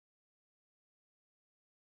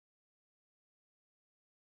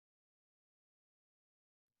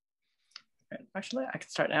Actually, I can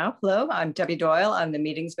start now. Hello, I'm Debbie Doyle. I'm the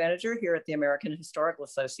meetings manager here at the American Historical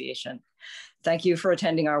Association. Thank you for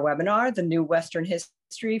attending our webinar, The New Western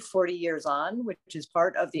History 40 Years On, which is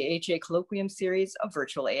part of the AHA Colloquium series of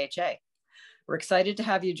Virtual AHA. We're excited to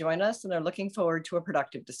have you join us and are looking forward to a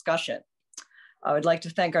productive discussion. I would like to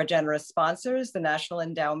thank our generous sponsors, the National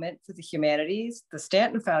Endowment for the Humanities, the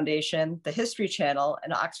Stanton Foundation, the History Channel,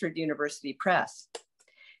 and Oxford University Press.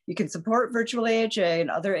 You can support Virtual AHA and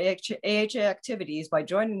other AHA activities by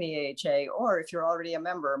joining the AHA, or if you're already a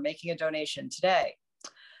member, making a donation today.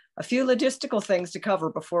 A few logistical things to cover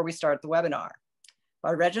before we start the webinar.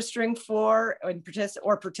 By registering for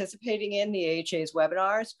or participating in the AHA's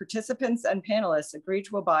webinars, participants and panelists agree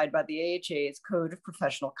to abide by the AHA's Code of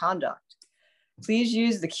Professional Conduct. Please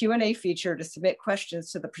use the Q&A feature to submit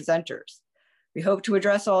questions to the presenters. We hope to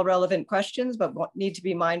address all relevant questions, but need to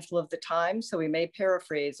be mindful of the time, so we may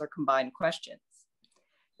paraphrase or combine questions.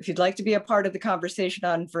 If you'd like to be a part of the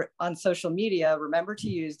conversation on social media, remember to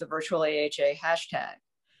use the Virtual AHA hashtag.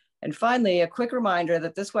 And finally, a quick reminder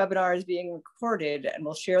that this webinar is being recorded and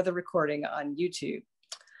we'll share the recording on YouTube.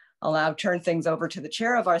 I'll now turn things over to the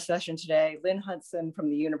chair of our session today, Lynn Hudson from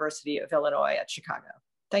the University of Illinois at Chicago.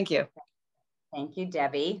 Thank you. Thank you,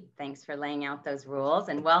 Debbie. Thanks for laying out those rules,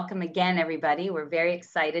 and welcome again, everybody. We're very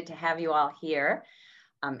excited to have you all here.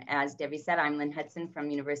 As Debbie said, I'm Lynn Hudson from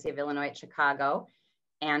University of Illinois at Chicago,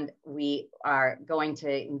 and we are going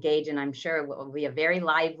to engage in, I'm sure, what will be a very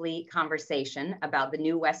lively conversation about the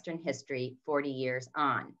new Western history 40 years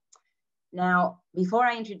on. Now, before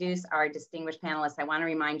I introduce our distinguished panelists, I want to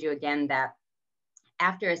remind you again that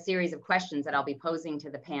after a series of questions that I'll be posing to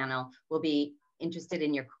the panel, we'll be interested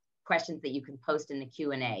in your questions that you can post in the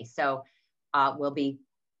Q&A. So we'll be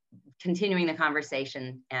continuing the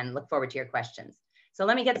conversation and look forward to your questions. So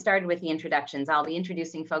let me get started with the introductions. I'll be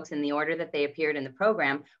introducing folks in the order that they appeared in the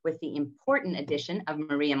program, with the important addition of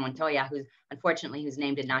Maria Montoya, whose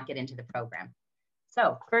name did not get into the program.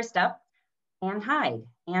 So first up, Ann Hyde.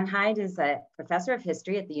 Ann Hyde is a professor of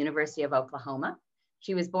history at the University of Oklahoma.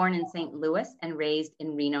 She was born in St. Louis and raised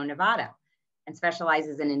in Reno, Nevada, and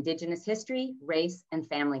specializes in Indigenous history, race, and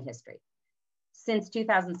family history. Since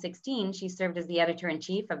 2016, she served as the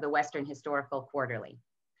editor-in-chief of the Western Historical Quarterly.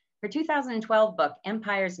 Her 2012 book,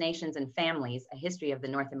 Empires, Nations, and Families, A History of the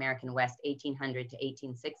North American West, 1800 to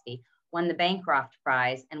 1860, won the Bancroft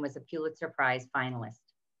Prize and was a Pulitzer Prize finalist.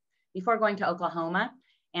 Before going to Oklahoma,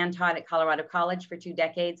 Ann taught at Colorado College for 2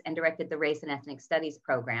 decades and directed the Race and Ethnic Studies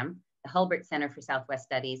program, the Hulbert Center for Southwest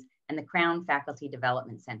Studies, and the Crown Faculty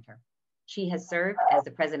Development Center. She has served as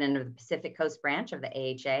the president of the Pacific Coast branch of the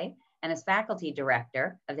AHA and as faculty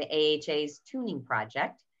director of the AHA's Tuning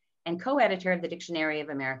Project and co-editor of the Dictionary of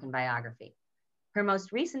American Biography. Her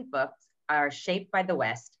most recent books are Shaped by the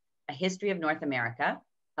West, A History of North America,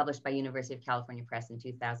 published by University of California Press in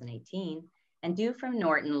 2018, and due from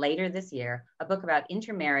Norton later this year, a book about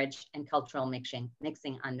intermarriage and cultural mixing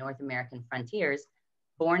on North American frontiers,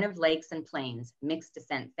 Born of Lakes and Plains, Mixed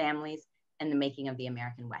Descent Families, and the Making of the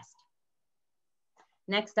American West.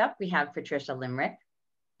 Next up, we have Patricia Limerick.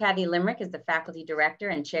 Patty Limerick is the faculty director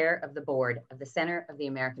and chair of the board of the Center of the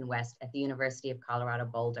American West at the University of Colorado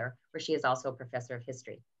Boulder, where she is also a professor of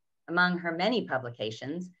history. Among her many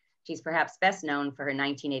publications, she's perhaps best known for her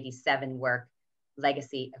 1987 work,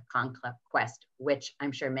 Legacy of Conquest, which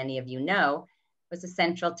I'm sure many of you know was a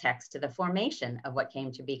central text to the formation of what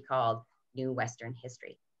came to be called New Western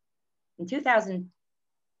History. In 2000,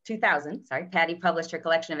 Patty published her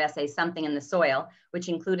collection of essays, Something in the Soil, which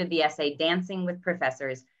included the essay Dancing with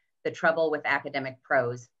Professors, The Trouble with Academic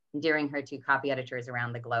Prose, endearing her to copy editors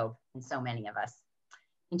around the globe, and so many of us.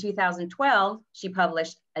 In 2012, she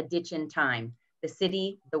published A Ditch in Time, The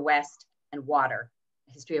City, the West, and Water,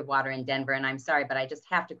 a history of water in Denver. And I'm sorry, but I just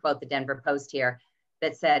have to quote the Denver Post here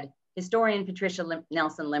that said, historian Patricia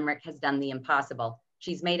Nelson Limerick has done the impossible.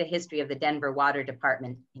 She's made a history of the Denver Water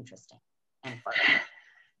Department interesting, end quote.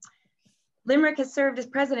 Limerick has served as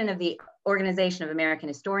president of the Organization of American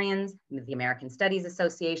Historians, the American Studies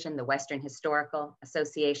Association, the Western Historical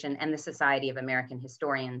Association, and the Society of American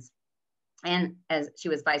Historians. And as she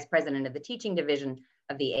was vice president of the teaching division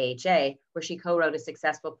of the AHA, where she co-wrote a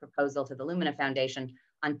successful proposal to the Lumina Foundation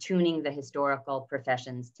on tuning the historical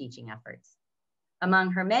profession's teaching efforts.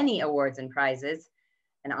 Among her many awards and prizes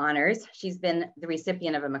and honors, she's been the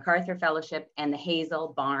recipient of a MacArthur Fellowship and the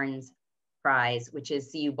Hazel Barnes Prize, which is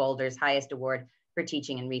CU Boulder's highest award for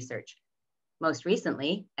teaching and research. Most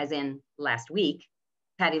recently, as in last week,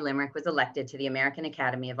 Patty Limerick was elected to the American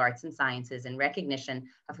Academy of Arts and Sciences in recognition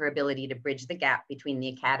of her ability to bridge the gap between the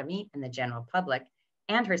Academy and the general public,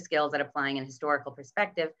 and her skills at applying an historical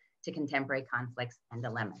perspective to contemporary conflicts and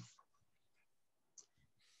dilemmas.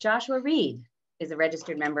 Joshua Reid is a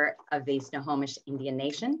registered member of the Snohomish Indian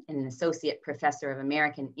Nation and an associate professor of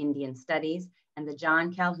American Indian Studies and the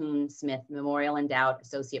John Calhoun Smith Memorial Endowed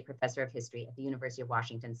Associate Professor of History at the University of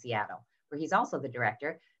Washington, Seattle, where he's also the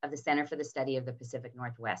director of the Center for the Study of the Pacific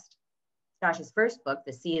Northwest. Josh's first book,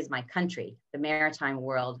 The Sea is My Country, The Maritime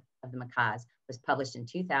World of the Makahs, was published in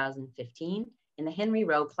 2015 in the Henry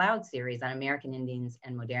Rowe Cloud series on American Indians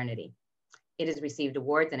and Modernity. It has received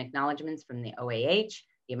awards and acknowledgements from the OAH,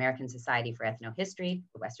 the American Society for Ethnohistory,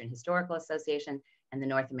 the Western Historical Association, and the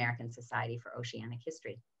North American Society for Oceanic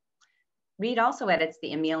History. Reid also edits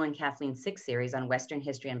the Emil and Kathleen Six series on Western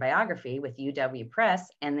history and biography with UW Press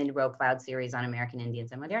and the Rowe Cloud series on American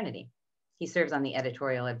Indians and Modernity. He serves on the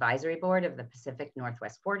editorial advisory board of the Pacific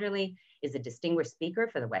Northwest Quarterly, is a distinguished speaker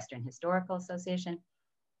for the Western Historical Association,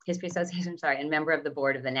 and member of the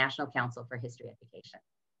board of the National Council for History Education.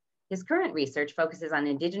 His current research focuses on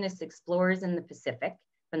Indigenous explorers in the Pacific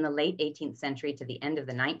from the late 18th century to the end of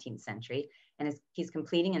the 19th century, and he's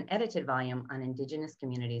completing an edited volume on Indigenous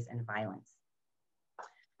communities and violence.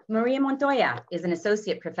 Maria Montoya is an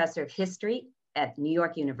associate professor of history at New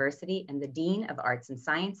York University and the Dean of Arts and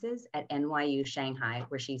Sciences at NYU Shanghai,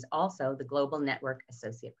 where she's also the Global Network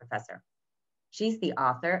Associate Professor. She's the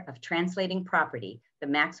author of Translating Property, the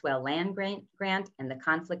Maxwell Land Grant and the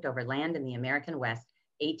Conflict Over Land in the American West,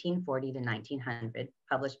 1840 to 1900,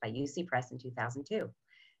 published by UC Press in 2002,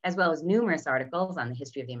 as well as numerous articles on the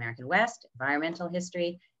history of the American West, environmental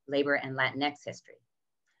history, labor, and Latinx history.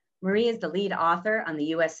 Marie is the lead author on the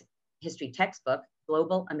US history textbook,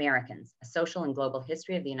 Global Americans, A Social and Global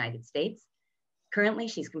History of the United States. Currently,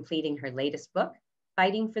 she's completing her latest book,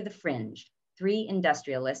 Fighting for the Fringe, Three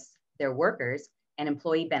Industrialists, Their Workers, and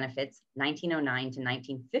Employee Benefits, 1909 to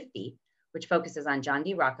 1950, which focuses on John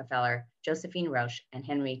D. Rockefeller, Josephine Roche, and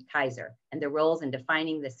Henry Kaiser, and their roles in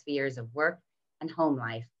defining the spheres of work and home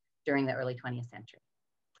life during the early 20th century.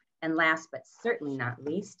 And last, but certainly not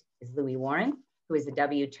least, is Louis Warren, who is the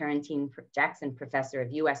W. Turrentine Jackson Professor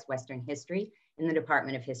of US Western History in the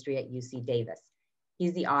Department of History at UC Davis.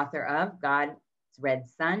 He's the author of God's Red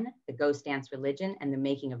Sun, The Ghost Dance Religion and the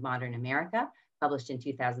Making of Modern America, published in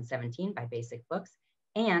 2017 by Basic Books,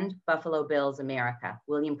 and Buffalo Bills America,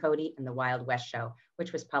 William Cody and the Wild West Show,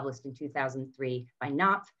 which was published in 2003 by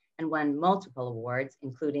Knopf and won multiple awards,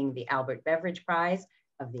 including the Albert Beveridge Prize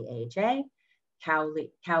of the AHA,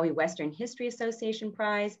 Cowie Western History Association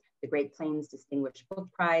Prize, the Great Plains Distinguished Book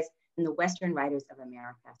Prize, and the Western Writers of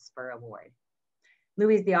America Spur Award.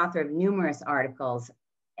 Louis is the author of numerous articles,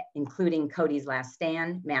 including Cody's Last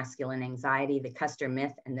Stand, Masculine Anxiety, The Custer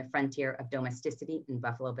Myth, and the Frontier of Domesticity in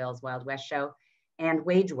Buffalo Bill's Wild West Show, and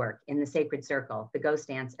Wage Work in the Sacred Circle, The Ghost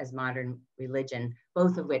Dance as Modern Religion,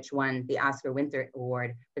 both of which won the Oscar Winter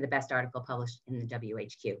Award for the best article published in the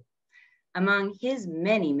WHQ. Among his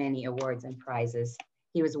many, many awards and prizes,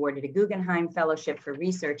 he was awarded a Guggenheim Fellowship for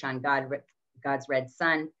Research on God's Red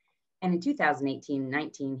Sun, and in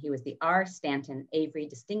 2018-19, he was the R. Stanton Avery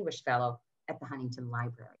Distinguished Fellow at the Huntington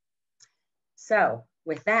Library. So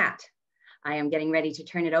with that, I am getting ready to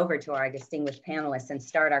turn it over to our distinguished panelists and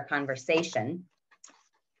start our conversation.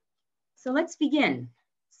 So let's begin.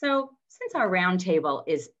 So since our roundtable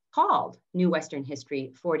is called New Western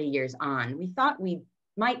History 40 Years On, we thought we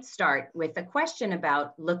might start with a question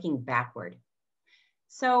about looking backward.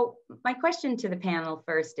 So my question to the panel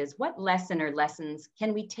first is, what lesson or lessons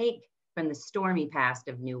can we take from the stormy past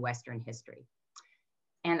of New Western history?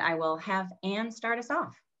 And I will have Anne start us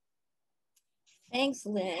off. Thanks,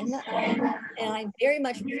 Lynn. And I very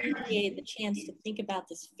much appreciate the chance to think about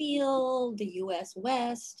this field, the US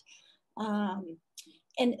West,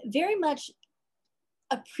 and very much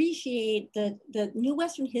appreciate the New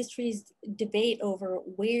Western history's debate over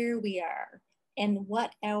where we are and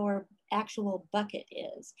what our actual bucket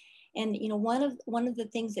is. And one of the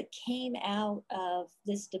things that came out of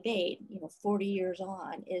this debate, 40 years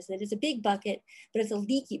on, is that it's a big bucket, but it's a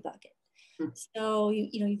leaky bucket. So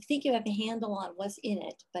you think you have a handle on what's in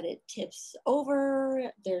it, but it tips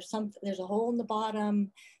over. There's a hole in the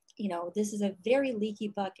bottom. This is a very leaky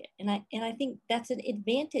bucket, and I think that's an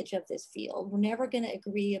advantage of this field. We're never going to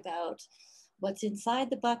agree about what's inside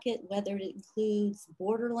the bucket, whether it includes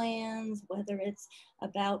borderlands, whether it's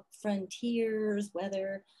about frontiers,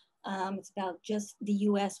 whether it's about just the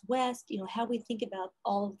US West, how we think about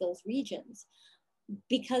all of those regions.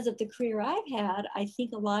 Because of the career I've had, I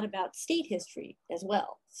think a lot about state history as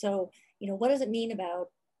well. So, what does it mean about,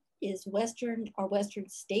 are Western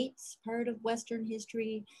states part of Western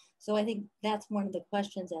history? So I think that's one of the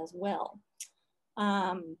questions as well.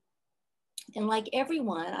 And like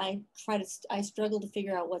everyone, I struggle to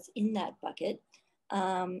figure out what's in that bucket.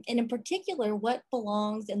 And in particular, what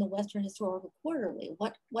belongs in the Western Historical Quarterly?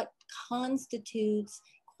 What constitutes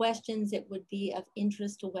questions that would be of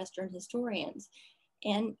interest to Western historians?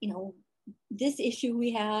 And, you know, this issue,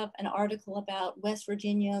 we have an article about West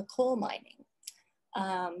Virginia coal mining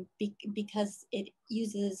because it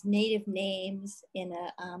uses native names in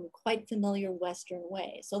a quite familiar Western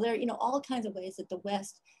way. So there are, you know, all kinds of ways that the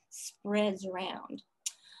West spreads around.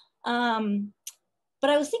 But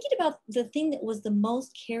I was thinking about the thing that was the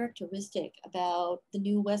most characteristic about the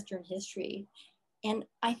new Western history, and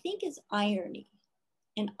I think it's irony.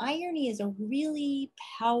 And irony is a really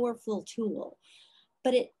powerful tool,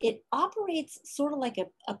 but it operates sort of like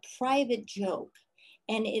a private joke.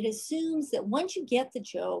 And it assumes that once you get the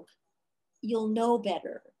joke, you'll know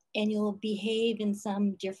better and you'll behave in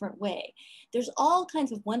some different way. There's all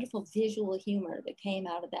kinds of wonderful visual humor that came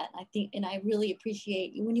out of that. I think, and I really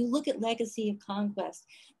appreciate, when you look at Legacy of Conquest,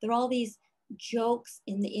 there are all these jokes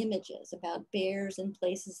in the images about bears in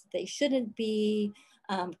places that they shouldn't be,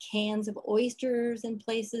 cans of oysters in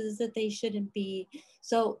places that they shouldn't be.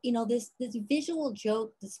 So, you know, this visual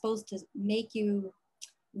joke that's supposed to make you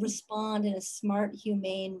respond in a smart,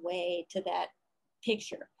 humane way to that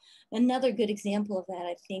picture. Another good example of that,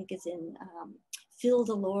 I think, is in Phil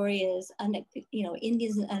Deloria's, you know,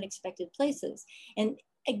 Indians in Unexpected Places. And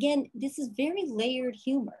again, this is very layered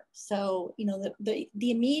humor. So, you know, the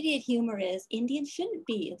immediate humor is Indians shouldn't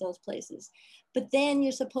be in those places. But then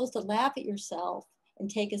you're supposed to laugh at yourself and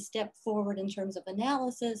take a step forward in terms of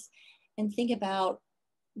analysis and think about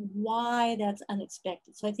why that's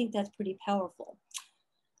unexpected. So I think that's pretty powerful.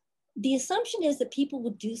 The assumption is that people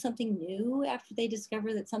would do something new after they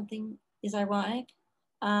discover that something is ironic,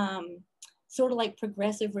 sort of like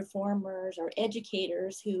progressive reformers or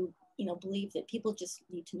educators who, you know, believe that people just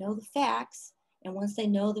need to know the facts, and once they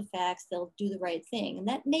know the facts, they'll do the right thing. And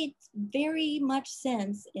that made very much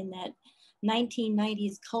sense in that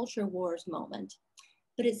 1990s culture wars moment,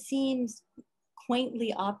 but it seems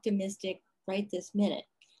quaintly optimistic right this minute.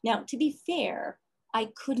 Now, to be fair, I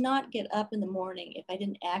could not get up in the morning if I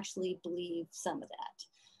didn't actually believe some of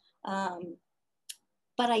that.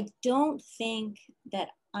 But I don't think that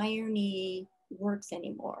irony works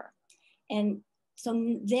anymore. And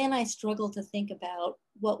so then I struggle to think about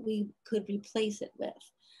what we could replace it with.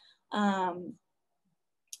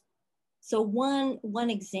 So one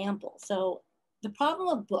example, so the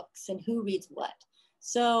problem of books and who reads what.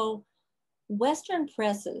 So Western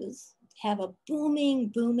presses have a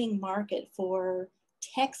booming market for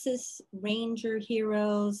Texas Ranger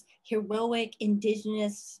heroes, heroic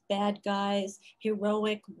indigenous bad guys,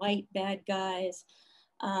 heroic white bad guys,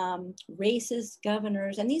 racist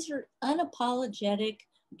governors. And these are unapologetic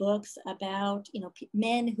books about, you know,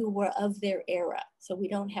 men who were of their era. So we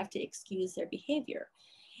don't have to excuse their behavior.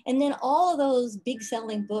 And then all of those big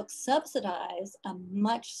selling books subsidize a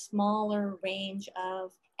much smaller range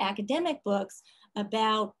of academic books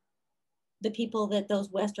about the people that those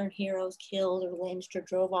Western heroes killed or lynched or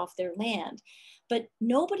drove off their land. But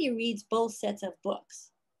nobody reads both sets of books.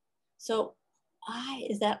 So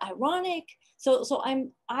is that ironic? So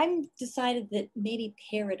I'm decided that maybe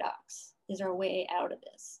paradox is our way out of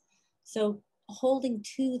this. So holding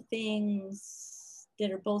two things that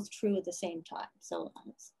are both true at the same time. So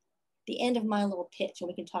it's the end of my little pitch, and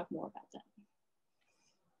we can talk more about that.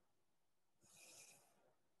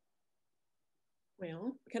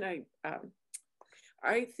 Well,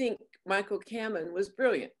 I think Michael Kamen was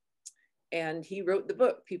brilliant, and he wrote the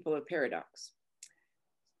book, People of Paradox.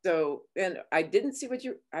 So, and I didn't see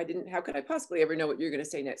how could I possibly ever know what you're going to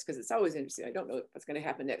say next? Because it's always interesting. I don't know what's going to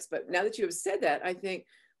happen next. But now that you have said that, I think,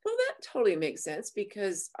 well, that totally makes sense,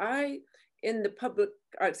 because in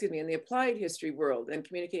the applied history world and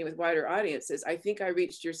communicating with wider audiences, I think I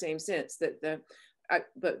reached your same sense that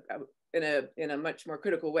in a much more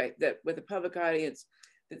critical way, that with a public audience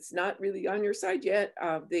that's not really on your side yet,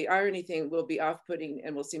 the irony thing will be off-putting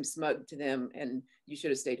and will seem smug to them, and you should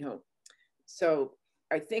have stayed home. So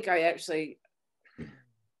I think I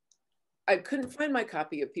couldn't find my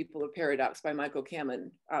copy of People of Paradox by Michael Kamen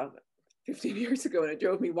 15 years ago, and it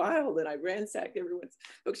drove me wild, and I ransacked everyone's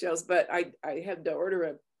bookshelves, but I had to order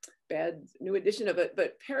a bad new edition of it.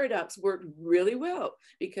 But Paradox worked really well,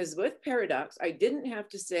 because with Paradox, I didn't have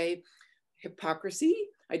to say hypocrisy.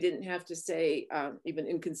 I didn't have to say even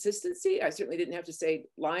inconsistency. I certainly didn't have to say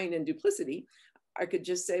lying and duplicity. I could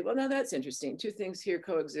just say, well, now that's interesting. Two things here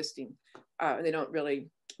coexisting. And they don't really,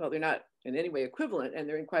 well, they're not in any way equivalent, and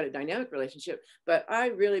they're in quite a dynamic relationship. But I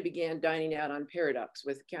really began dining out on Paradox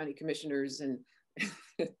with county commissioners and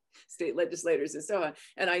state legislators and so on.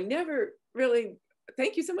 And I never really,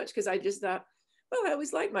 thank you so much, because I just thought, well, I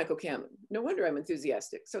always liked Michael Cameron. No wonder I'm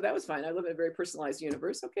enthusiastic. So that was fine. I live in a very personalized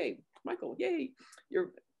universe. Okay, Michael, yay,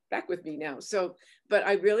 you're back with me now. So, but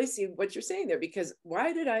I really see what you're saying there, because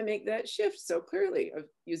why did I make that shift so clearly of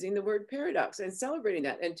using the word paradox and celebrating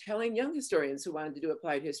that and telling young historians who wanted to do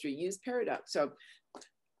applied history, use paradox. So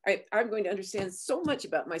I'm going to understand so much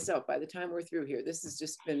about myself by the time we're through here. This has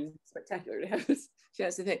just been spectacular to have this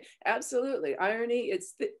chance to think. Absolutely, irony,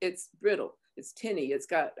 it's brittle, it's tinny, it's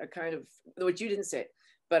got a kind of, what you didn't say,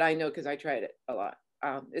 but I know because I tried it a lot.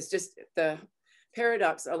 It's just the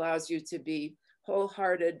paradox allows you to be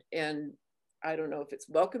wholehearted, and I don't know if it's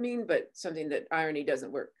welcoming, but something that irony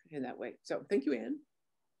doesn't work in that way. So thank you, Anne.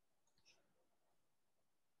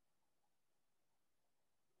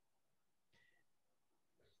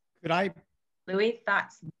 Could I? Louis,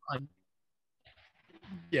 thoughts?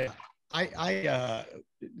 Yeah,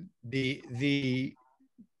 the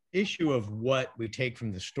issue of what we take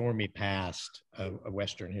from the stormy past of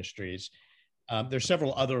Western histories, there's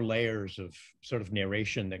several other layers of sort of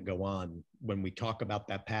narration that go on when we talk about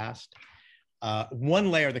that past.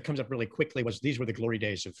 One layer that comes up really quickly was these were the glory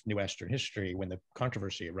days of New Western history when the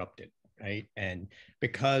controversy erupted, right? And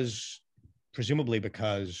presumably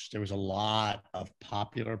because there was a lot of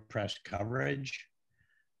popular press coverage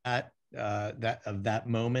of that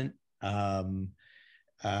moment.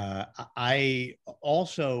 I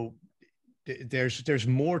also, there's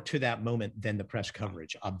more to that moment than the press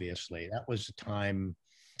coverage, obviously. That was a time,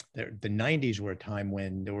 the 90s were a time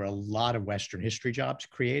when there were a lot of Western history jobs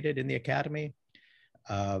created in the academy.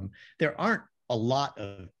 There aren't a lot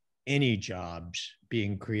of any jobs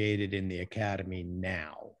being created in the academy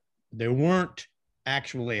now. There weren't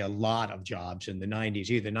actually a lot of jobs in the 90s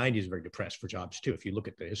either. The 90s were very depressed for jobs too, if you look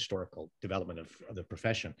at the historical development of the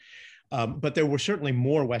profession. But there were certainly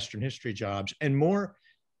more Western history jobs, and more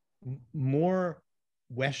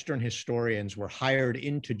Western historians were hired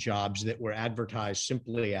into jobs that were advertised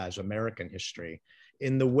simply as American history,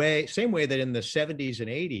 in the same way that in the 70s and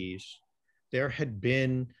 80s, there had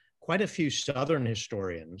been quite a few Southern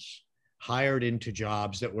historians hired into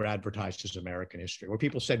jobs that were advertised as American history, where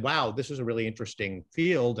people said, wow, this is a really interesting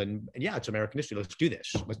field. And yeah, it's American history. Let's do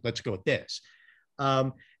this. Let's go with this.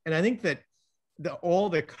 And I think that all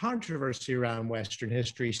the controversy around Western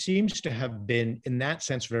history seems to have been, in that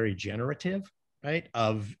sense, very generative, right?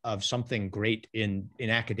 Of something great in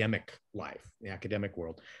academic life, the academic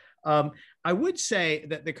world. I would say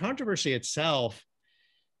that the controversy itself,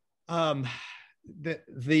 a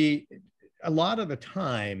lot of the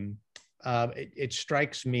time, it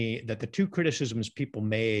strikes me that the two criticisms people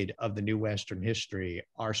made of the New Western history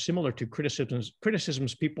are similar to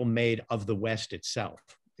criticisms people made of the West itself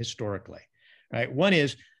historically, right? One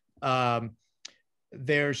is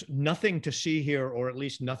there's nothing to see here, or at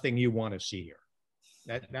least nothing you want to see here.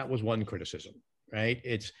 That was one criticism, right?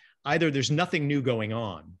 It's either there's nothing new going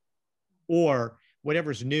on, or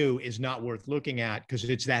whatever's new is not worth looking at because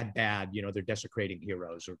it's that bad, you know, they're desecrating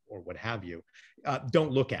heroes or what have you.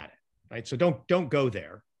 Don't look at it. Right, so don't go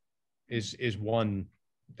there. That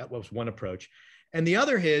was one approach, and the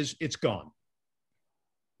other is it's gone.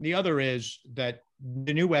 The other is that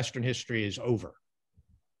the New Western history is over,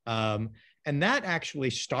 and that actually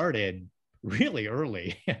started really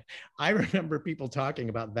early. I remember people talking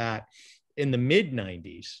about that in the mid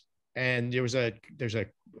 '90s, and there's a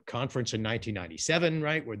conference in 1997,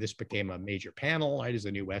 right, where this became a major panel. Right, is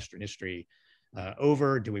the New Western history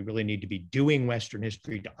over? Do we really need to be doing Western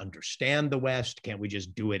history to understand the West? Can't we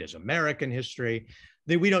just do it as American history?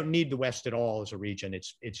 We don't need the West at all as a region.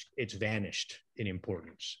 It's vanished in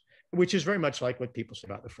importance, which is very much like what people say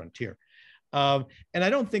about the frontier. And I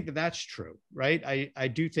don't think that that's true, right? I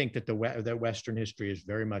do think that that Western history is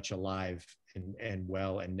very much alive and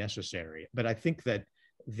well and necessary. But I think that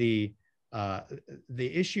the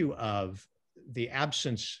issue of the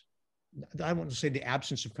absence, I want to say the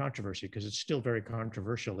absence of controversy, because it's still very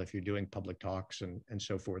controversial if you're doing public talks and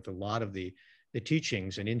so forth. A lot of the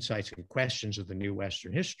teachings and insights and questions of the New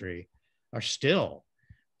Western history are still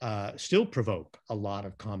provoke a lot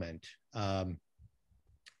of comment. And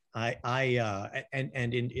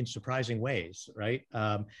in surprising ways, right?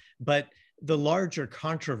 But the larger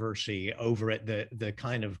controversy over it, the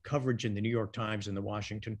kind of coverage in the New York Times and the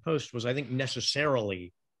Washington Post was, I think,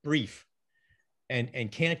 necessarily brief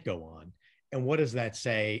and can't go on. And what does that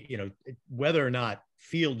say? You know, whether or not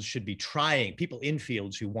fields should be trying, people in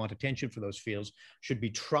fields who want attention for those fields should be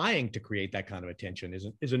trying to create that kind of attention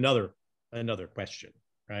is another question,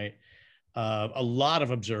 right? A lot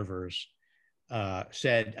of observers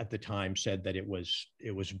said at the time that it was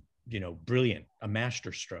brilliant, a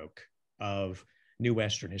masterstroke of New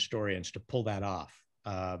Western historians to pull that off,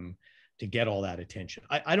 to get all that attention.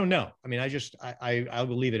 I don't know. I mean, I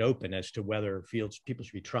will leave it open as to whether people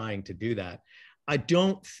should be trying to do that. I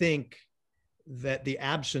don't think that the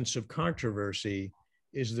absence of controversy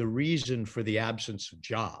is the reason for the absence of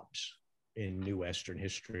jobs in New Western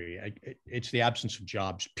history. It's the absence of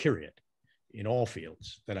jobs, period, in all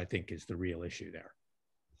fields, that I think is the real issue there.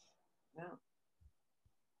 Wow.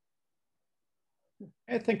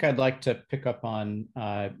 I think I'd like to pick up on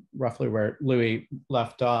roughly where Louis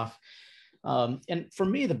left off. And for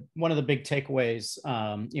me, one of the big takeaways,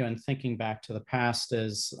 in thinking back to the past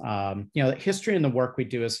is, that history and the work we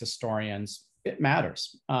do as historians, it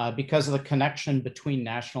matters because of the connection between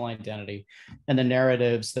national identity and the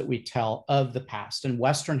narratives that we tell of the past. And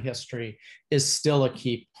Western history is still a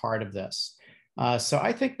key part of this. So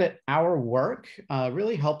I think that our work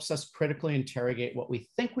really helps us critically interrogate what we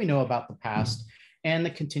think we know about the past and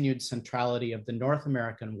the continued centrality of the North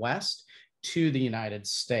American West to the United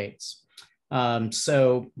States. Of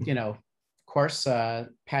course,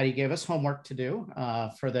 Patty gave us homework to do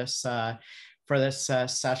for this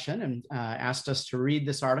session and asked us to read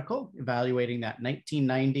this article evaluating that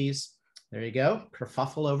 1990s, there you go,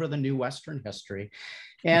 kerfuffle over the New Western history.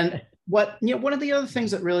 And one of the other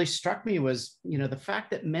things that really struck me was, the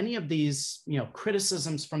fact that many of these,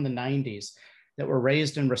 criticisms from the 90s that were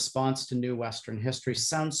raised in response to New Western history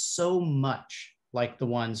sound so much like the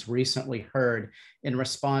ones recently heard in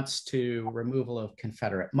response to removal of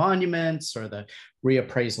Confederate monuments or the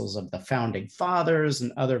reappraisals of the founding fathers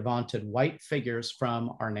and other vaunted white figures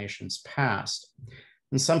from our nation's past.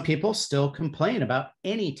 And some people still complain about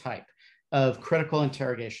any type of critical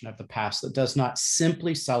interrogation of the past that does not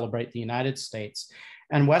simply celebrate the United States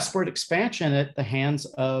and westward expansion at the hands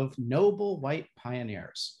of noble white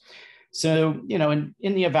pioneers. So, in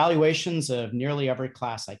the evaluations of nearly every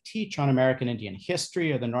class I teach on American Indian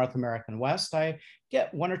history or the North American West, I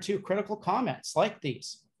get one or two critical comments like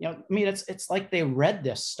these. It's like they read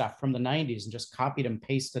this stuff from the 90s and just copied and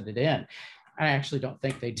pasted it in. I actually don't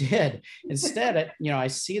think they did. Instead, I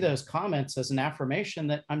see those comments as an affirmation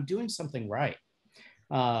that I'm doing something right.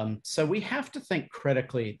 So we have to think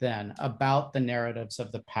critically then about the narratives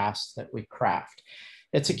of the past that we craft.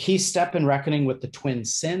 It's a key step in reckoning with the twin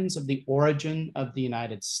sins of the origin of the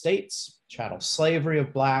United States, chattel slavery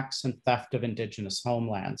of Blacks, and theft of indigenous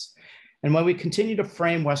homelands. And when we continue to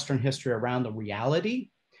frame Western history around the reality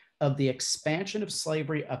of the expansion of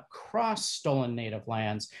slavery across stolen native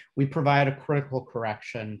lands, we provide a critical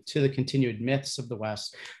correction to the continued myths of the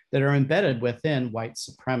West that are embedded within white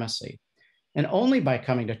supremacy. And only by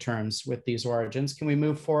coming to terms with these origins can we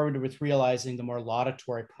move forward with realizing the more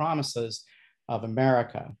laudatory promises of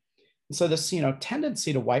America. And so this,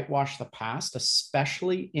 tendency to whitewash the past,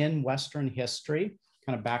 especially in Western history,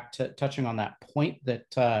 kind of back to touching on that point that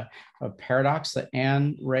a paradox that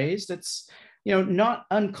Anne raised, it's, not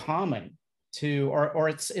uncommon to, or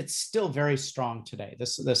it's still very strong today,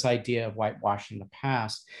 this idea of whitewashing the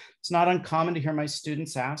past. It's not uncommon to hear my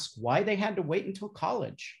students ask why they had to wait until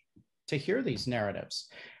college to hear these narratives.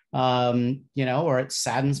 Or it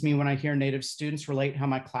saddens me when I hear Native students relate how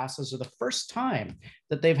my classes are the first time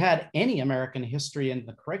that they've had any American history in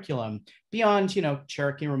the curriculum beyond,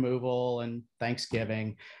 Cherokee removal and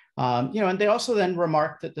Thanksgiving. And they also then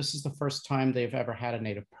remark that this is the first time they've ever had a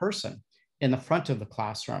Native person in the front of the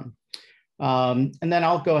classroom. And then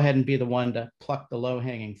I'll go ahead and be the one to pluck the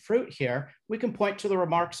low-hanging fruit here. We can point to the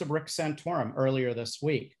remarks of Rick Santorum earlier this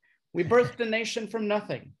week. We birthed a nation from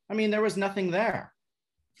nothing. There was nothing there.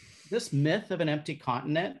 This myth of an empty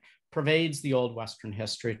continent pervades the old Western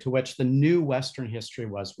history to which the new Western history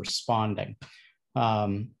was responding.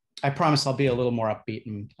 I promise I'll be a little more upbeat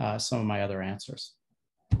in some of my other answers.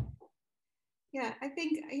 Yeah, I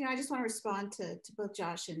think, I just want to respond to both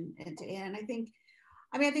Josh and to Anne. I think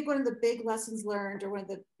one of the big lessons learned, or one of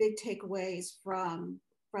the big takeaways from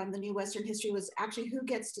the new Western history was actually who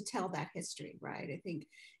gets to tell that history, right? I think,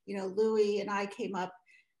 Louis and I came up,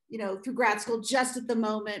 through grad school just at the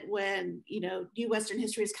moment when, new Western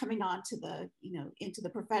history is coming on to the, into the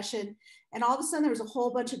profession. And all of a sudden there was a whole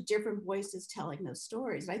bunch of different voices telling those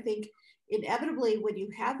stories. And I think inevitably when you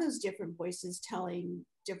have those different voices telling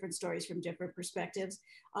different stories from different perspectives,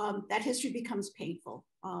 that history becomes painful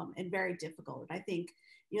and very difficult. And I think,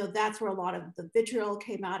 that's where a lot of the vitriol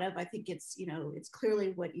came out of. I think it's, it's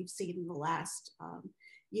clearly what you've seen in the last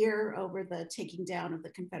year over the taking down of the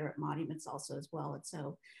Confederate monuments also as well. And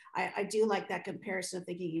so I do like that comparison of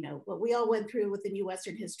thinking, what we all went through with the new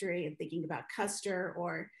Western history and thinking about Custer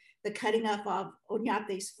or the cutting up of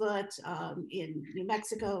Oñate's foot in New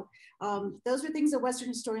Mexico. Those are things that Western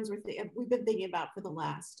historians we've been thinking about for the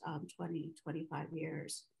last 20, 25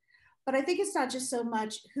 years. But I think it's not just so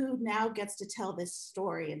much who now gets to tell this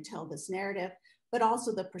story and tell this narrative, but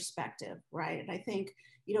also the perspective, right? And I think,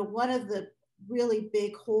 you know, one of the really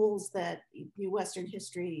big holes that Western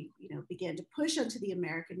history, you know, began to push onto the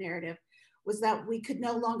American narrative was that we could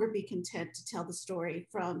no longer be content to tell the story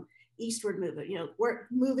from eastward movement. You know, we're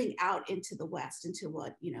moving out into the West, into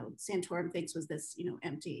what, you know, Santorum thinks was this, you know,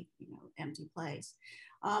 empty place.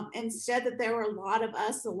 Instead, that there were a lot of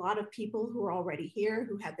us, a lot of people who were already here,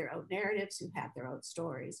 who had their own narratives, who had their own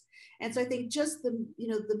stories. And so I think just the, you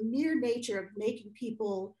know, the mere nature of making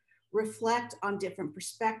people reflect on different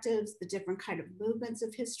perspectives, the different kind of movements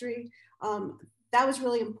of history, that was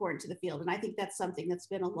really important to the field. And I think that's something that's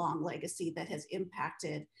been a long legacy that has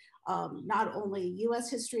impacted not only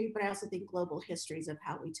US history, but I also think global histories of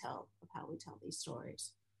how we tell these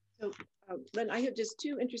stories. So, Lynn, I have just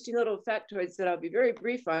two interesting little factoids that I'll be very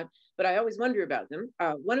brief on, but I always wonder about them.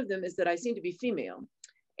 One of them is that I seem to be female,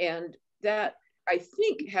 and that I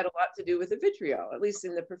think had a lot to do with the vitriol, at least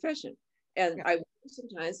in the profession. And yeah. I wonder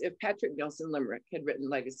sometimes if Patrick Nelson Limerick had written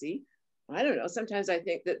Legacy, I don't know, sometimes I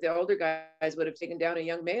think that the older guys would have taken down a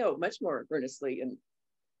young male much more earnestly and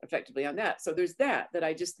effectively on that. So there's that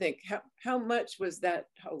I just think, how much was that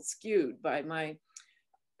skewed by my,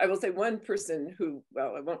 I will say one person who,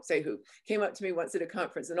 well, I won't say who, came up to me once at a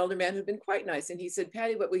conference, an older man who'd been quite nice. And he said,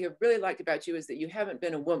 Patty, what we have really liked about you is that you haven't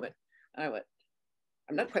been a woman. And I went,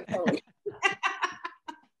 I'm not quite following.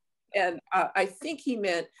 And I think he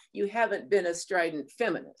meant you haven't been a strident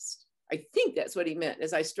feminist. I think that's what he meant,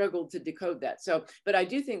 as I struggled to decode that. So, but I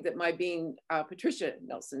do think that my being Patricia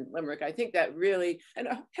Nelson Limerick, I think that really, and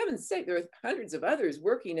heaven's sake, there are hundreds of others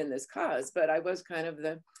working in this cause, but I was kind of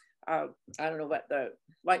the, I don't know what, the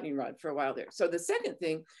lightning rod for a while there. So the second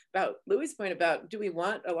thing about Louis' point about, do we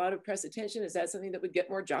want a lot of press attention? Is that something that would get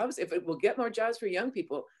more jobs? If it will get more jobs for young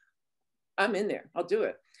people, I'm in there, I'll do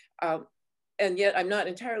it. And yet I'm not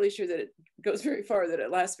entirely sure that it goes very far, that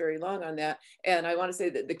it lasts very long on that. And I want to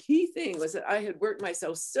say that the key thing was that I had worked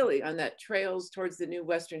myself silly on that Trails Towards the New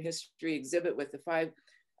Western History exhibit with the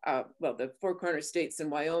the Four Corner States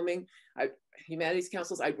in Wyoming, Humanities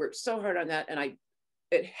Councils. I worked so hard on that, and I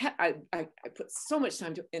put so much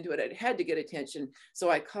time into it. It had to get attention.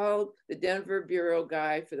 So I called the Denver bureau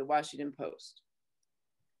guy for the Washington Post,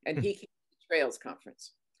 and he came to the Trails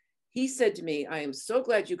conference. He said to me, I am so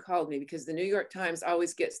glad you called me because the New York Times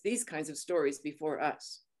always gets these kinds of stories before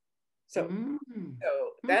us. So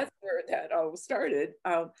that's where that all started.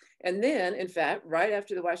 And then, in fact, right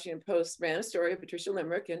after the Washington Post ran a story of Patricia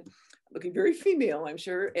Limerick, and looking very female, I'm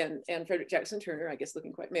sure, and Frederick Jackson Turner, I guess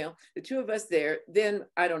looking quite male, the two of us there. Then,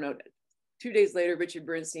 I don't know, 2 days later, Richard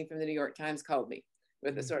Bernstein from the New York Times called me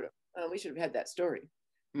with a sort of, oh, we should have had that story.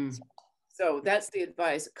 So that's the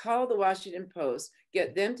advice. Call the Washington Post,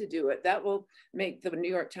 get them to do it. That will make the New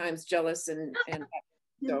York Times jealous, and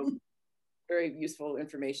so very useful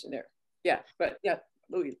information there. Yeah, but yeah,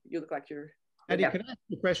 Louis, you look like you're. Eddie, can I ask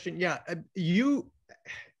you a question? Yeah, you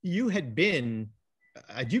had been,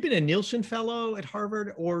 had you been a Nielsen Fellow at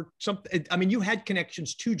Harvard or something? I mean, you had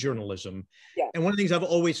connections to journalism. Yeah. And one of the things I've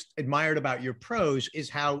always admired about your prose is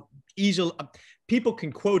how easily people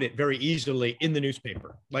can quote it very easily in the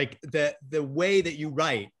newspaper. Like the way that you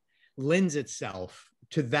write lends itself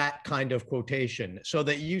to that kind of quotation, so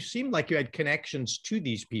that you seemed like you had connections to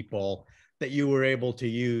these people that you were able to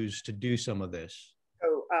use to do some of this.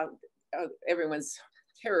 So everyone's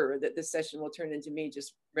terror that this session will turn into me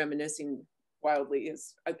just reminiscing wildly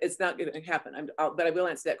it's not going to happen. But I will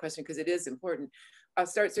answer that question because it is important.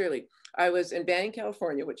 Starts early. I was in Banning,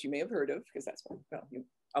 California, which you may have heard of because that's, well, you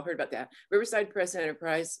all heard about that. Riverside Press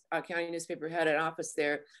Enterprise, county newspaper, had an office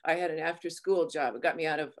there. I had an after-school job. It got me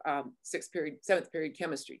out of 7th period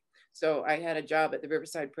chemistry. So I had a job at the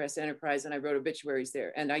Riverside Press Enterprise, and I wrote obituaries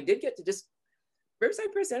there. And I did get to just,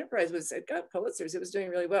 Riverside Press Enterprise it got Pulitzers. It was doing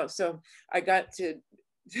really well. So I got to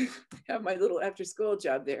have my little after-school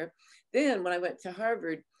job there. Then when I went to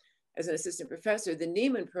Harvard as an assistant professor, the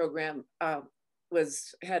Neiman program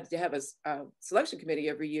had to have a selection committee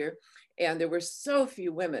every year. And there were so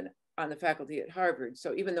few women on the faculty at Harvard.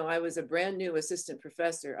 So even though I was a brand new assistant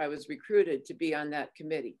professor, I was recruited to be on that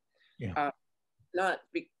committee. Yeah.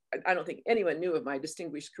 I don't think anyone knew of my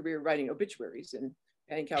distinguished career writing obituaries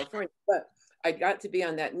in California, but I got to be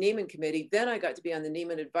on that Neiman committee. Then I got to be on the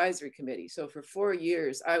Neiman Advisory Committee. So for 4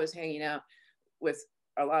 years, I was hanging out with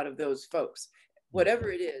a lot of those folks.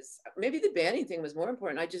 Whatever it is, maybe the Banning thing was more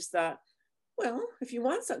important. I just thought, well, if you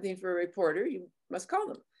want something for a reporter, you must call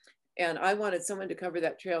them. And I wanted someone to cover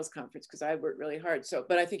that Trails conference because I worked really hard. So,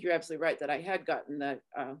 but I think you're absolutely right that I had gotten that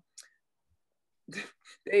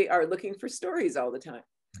they are looking for stories all the time.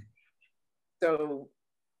 So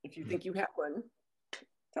if you think you have one,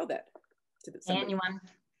 tell that to Anne, somebody.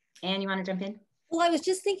 you want to jump in? Well, I was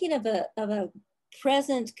just thinking of a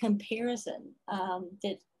present comparison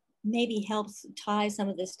that maybe helps tie some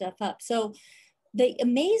of this stuff up. So the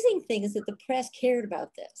amazing thing is that the press cared about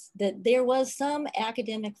this, that there was some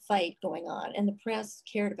academic fight going on and the press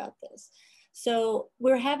cared about this. So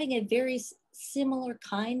we're having a very similar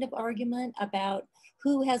kind of argument about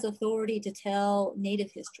who has authority to tell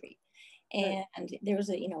Native history. And there was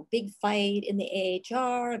a big fight in the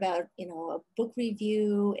AHR about a book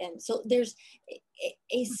review, and so there's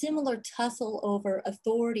a similar tussle over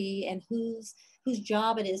authority and whose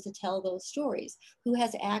job it is to tell those stories, who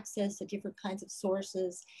has access to different kinds of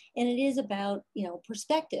sources, and it is about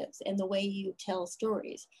perspectives and the way you tell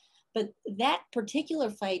stories. But that particular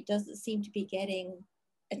fight doesn't seem to be getting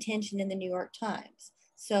attention in the New York Times.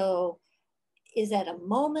 So is that a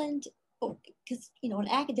moment? Because an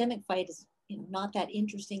academic fight is not that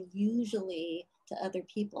interesting usually to other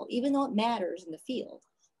people, even though it matters in the field.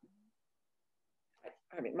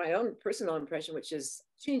 I mean, my own personal impression, which is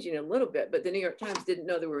changing a little bit, but the New York Times didn't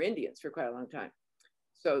know there were Indians for quite a long time.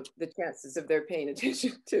 So the chances of their paying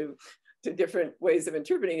attention to different ways of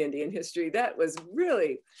interpreting Indian history, that was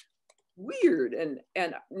really weird. And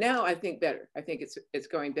now I think better. I think it's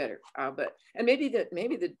going better. And maybe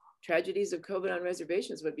the tragedies of COVID on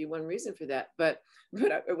reservations would be one reason for that. But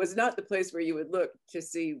it was not the place where you would look to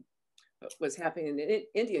see what was happening in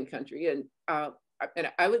Indian country. And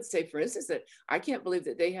I would say, for instance, that I can't believe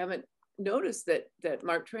that they haven't noticed that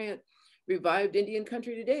Mark Trant revived Indian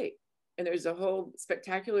country today. And there's a whole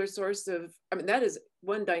spectacular source of, that is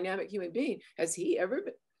one dynamic human being. Has he ever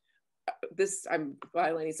been, I'm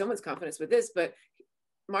violating someone's confidence with this, but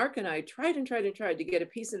Mark and I tried to get a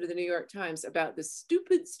piece into the New York Times about the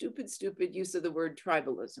stupid use of the word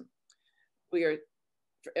tribalism. We are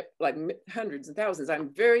like hundreds and thousands.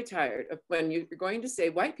 I'm very tired of when you're going to say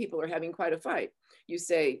white people are having quite a fight, you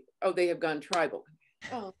say, oh, they have gone tribal.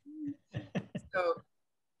 Oh.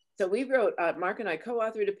 So we wrote, Mark and I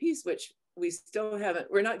co-authored a piece, which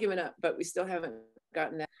we're not giving up, but we still haven't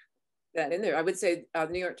gotten that in there. I would say the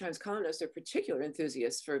New York Times columnists are particular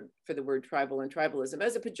enthusiasts for the word tribal and tribalism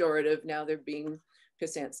as a pejorative. Now they're being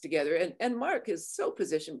pissants together. And Mark is so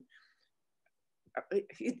positioned.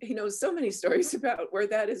 He knows so many stories about where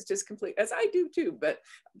that is just complete, as I do too, but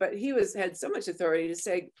he had so much authority to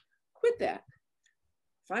say, quit that,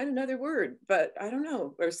 find another word. But I don't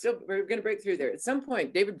know, we're going to break through there. At some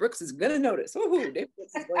point, David Brooks is going to notice. Oh, David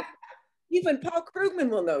Brooks is going even Paul Krugman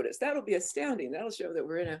will notice. That'll be astounding. That'll show that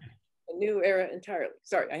we're in a new era entirely.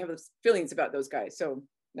 Sorry, I have feelings about those guys. So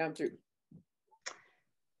now I'm through.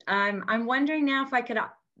 I'm wondering now if I could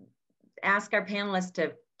ask our panelists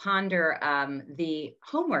to ponder the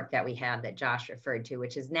homework that we have that Josh referred to,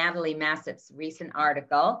 which is Natalie Massip's recent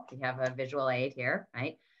article. We have a visual aid here,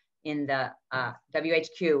 right? In the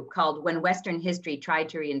WHQ called When Western History Tried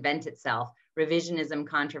to Reinvent Itself, Revisionism,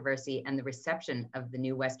 Controversy, and the Reception of the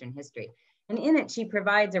New Western History. And in it, she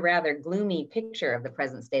provides a rather gloomy picture of the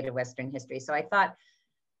present state of Western history. So I thought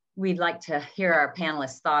we'd like to hear our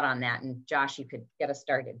panelists' thought on that. And Josh, you could get us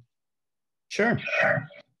started. Sure.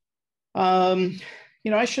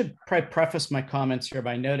 I should probably preface my comments here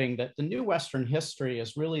by noting that the New Western History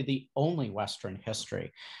is really the only Western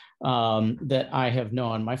history that I have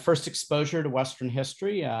known. My first exposure to Western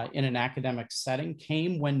history in an academic setting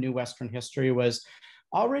came when New Western History was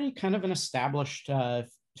already kind of an established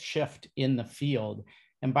shift in the field.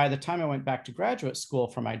 And by the time I went back to graduate school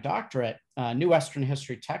for my doctorate, New Western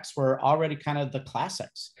History texts were already kind of the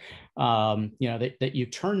classics, that you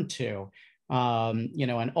turn to.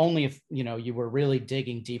 And only if, you were really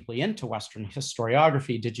digging deeply into Western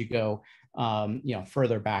historiography did you go,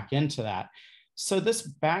 further back into that. So this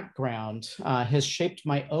background has shaped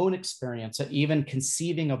my own experience at even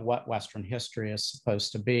conceiving of what Western history is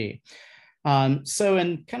supposed to be. So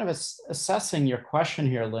in kind of assessing your question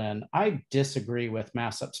here, Lynn, I disagree with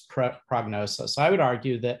Massip's prognosis. I would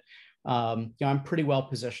argue that I'm pretty well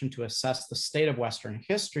positioned to assess the state of Western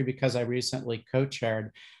history because I recently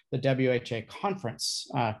co-chaired the WHA conference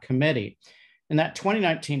committee. And that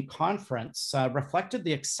 2019 conference reflected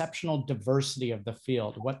the exceptional diversity of the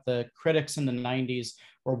field, what the critics in the 90s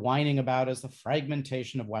were whining about as the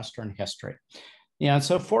fragmentation of Western history.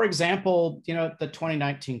 So for example, at the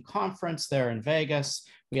 2019 conference there in Vegas,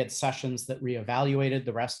 we had sessions that reevaluated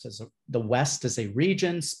the West as a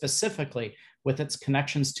region, specifically with its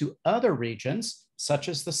connections to other regions, such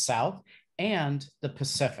as the South and the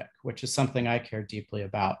Pacific, which is something I care deeply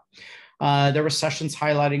about. There were sessions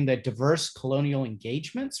highlighting the diverse colonial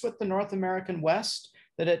engagements with the North American West,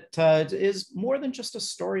 that it is more than just a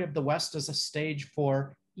story of the West as a stage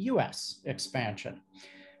for US expansion.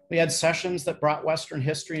 We had sessions that brought Western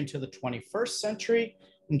history into the 21st century,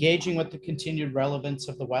 engaging with the continued relevance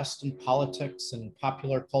of the West in politics and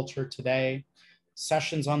popular culture today.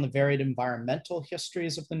 Sessions on the varied environmental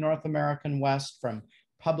histories of the North American West, from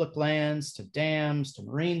public lands to dams to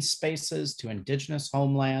marine spaces to indigenous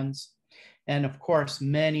homelands. And of course,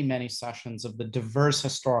 many, many sessions of the diverse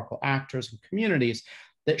historical actors and communities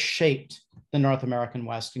that shaped the North American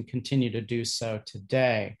West and continue to do so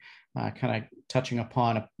today, kind of touching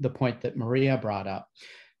upon the point that Maria brought up.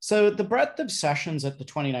 So the breadth of sessions at the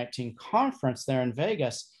 2019 conference there in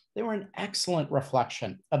Vegas, they were an excellent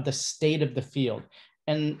reflection of the state of the field.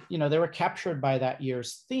 And, you know, they were captured by that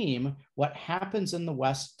year's theme: what happens in the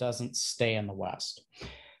West doesn't stay in the West.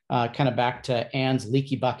 Kind of back to Anne's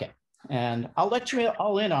leaky bucket. And I'll let you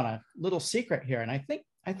all in on a little secret here. And I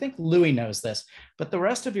think Louis knows this, but the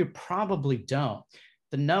rest of you probably don't.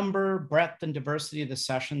 The number, breadth, and diversity of the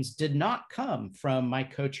sessions did not come from my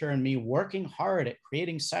co-chair and me working hard at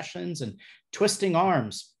creating sessions and twisting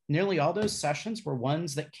arms. Nearly all those sessions were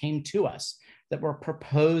ones that came to us, that were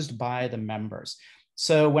proposed by the members.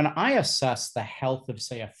 So when I assess the health of,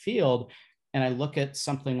 say, a field, and I look at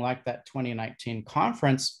something like that 2019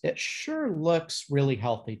 conference, it sure looks really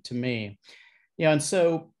healthy to me. You know, and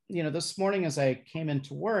so, you know, this morning as I came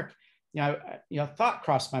into work, thought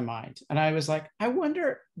crossed my mind, and I was like, I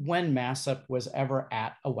wonder when MASSIP was ever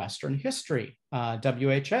at a Western history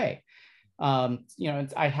WHA.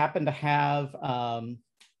 I happen to have a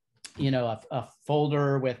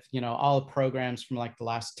folder with all the programs from like the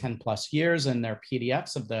last 10 plus years and their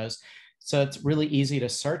PDFs of those, so it's really easy to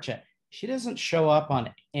search it. She doesn't show up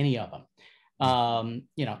on any of them.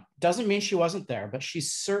 Doesn't mean she wasn't there, but she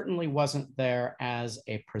certainly wasn't there as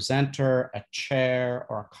a presenter, a chair,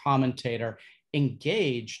 or a commentator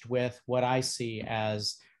engaged with what I see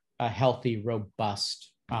as a healthy,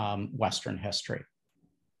 robust Western history.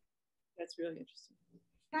 That's really interesting.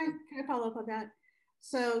 Can I follow up on that?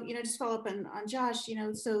 So, just follow up on Josh,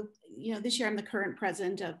 this year I'm the current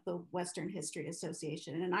president of the Western History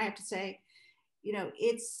Association. And I have to say,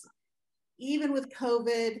 it's, even with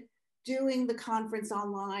COVID, doing the conference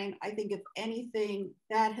online, I think if anything,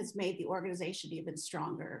 that has made the organization even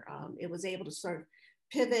stronger. It was able to sort of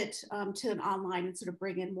pivot to an online and sort of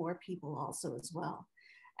bring in more people also as well.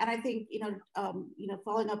 And I think,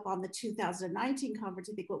 following up on the 2019 conference,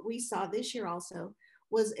 I think what we saw this year also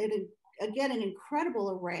was an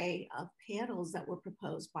incredible array of panels that were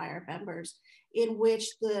proposed by our members, in which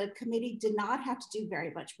the committee did not have to do very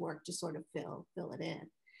much work to sort of fill it in.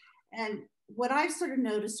 And what I've sort of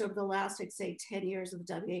noticed over the last, I'd say, 10 years of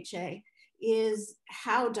the WHA is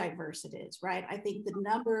how diverse it is, right? I think the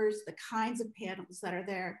numbers, the kinds of panels that are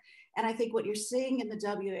there, and I think what you're seeing in the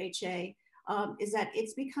WHA is that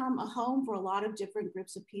it's become a home for a lot of different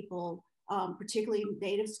groups of people, particularly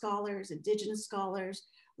Native scholars, Indigenous scholars,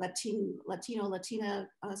 Latina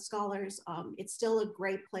scholars. It's still a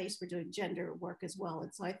great place for doing gender work as well.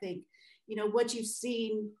 And so I think, what you've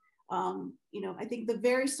seen, I think the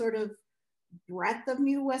very sort of breadth of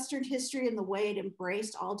New Western history and the way it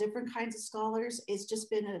embraced all different kinds of scholars has just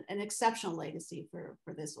been an exceptional legacy for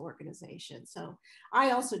this organization. So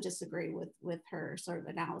I also disagree with her sort of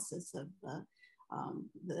analysis of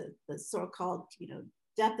the so-called,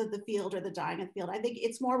 death of the field or the dying of the field. I think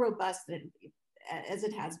it's more robust than as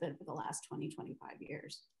it has been for the last 20, 25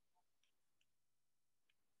 years.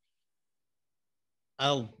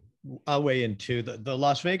 I'll weigh in too. The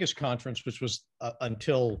Las Vegas conference, which was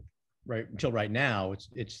until right now,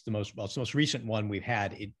 it's the most recent one we've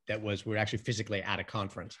had. We're actually physically at a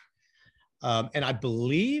conference, and I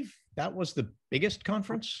believe that was the biggest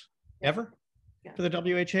conference ever for the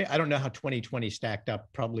WHA. I don't know how 2020 stacked up.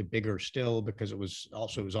 Probably bigger still, because it was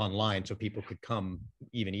online, so people could come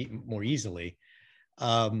even more easily.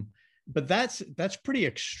 But that's pretty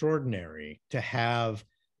extraordinary to have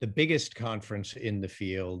the biggest conference in the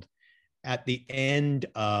field at the end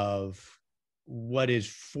of what is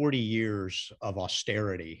 40 years of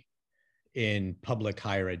austerity in public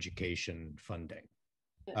higher education funding.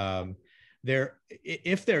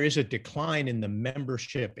 If there is a decline in the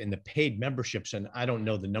membership, in the paid memberships, and I don't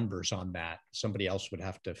know the numbers on that, somebody else would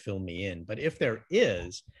have to fill me in, but if there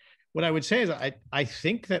is, what I would say is I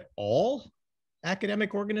think that all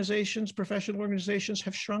academic organizations, professional organizations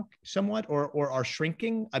have shrunk somewhat or are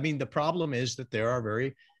shrinking. I mean, the problem is that there are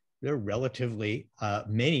relatively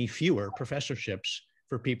many fewer professorships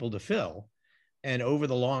for people to fill. And over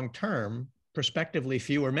the long term, prospectively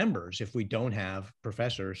fewer members if we don't have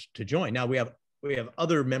professors to join. Now we have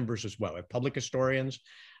other members as well. We have public historians,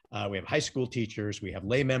 we have high school teachers, we have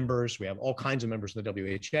lay members, we have all kinds of members of the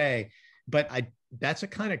WHA. that's a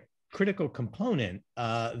kind of critical component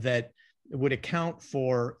that would account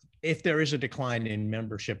for, if there is a decline in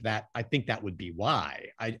membership, that I think that would be why.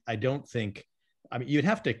 I don't think, I mean, you'd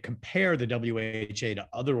have to compare the WHA to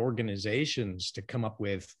other organizations to come up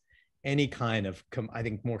with any kind of, I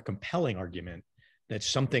think, more compelling argument that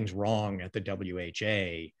something's wrong at the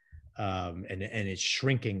WHA, and it's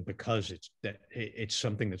shrinking because it's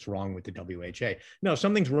something that's wrong with the WHA. No,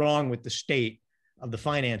 something's wrong with the state of the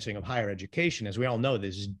financing of higher education. As we all know,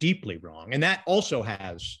 this is deeply wrong. And that also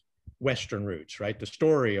has Western roots, right? The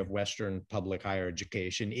story of Western public higher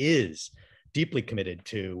education is deeply committed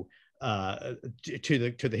to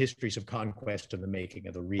the histories of conquest and the making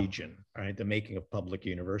of the region, right? The making of public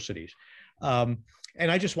universities. And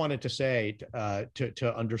I just wanted to say,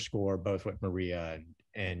 to underscore both what Maria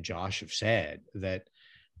and Josh have said, that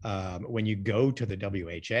when you go to the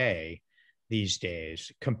WHA these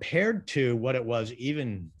days, compared to what it was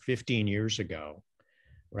even 15 years ago,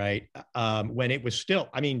 right? When it was still,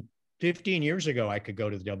 I mean, 15 years ago, I could go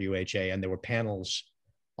to the WHA and there were panels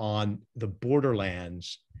on the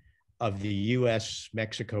borderlands of the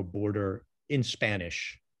US-Mexico border in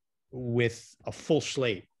Spanish, with a full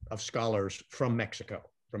slate of scholars from Mexico,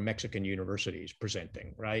 from Mexican universities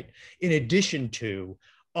presenting, right? In addition to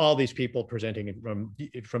all these people presenting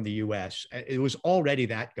from the US. It was already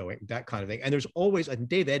that kind of thing. And there's always,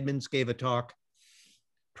 Dave Edmonds gave a talk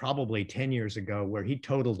probably 10 years ago where he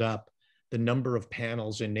totaled up the number of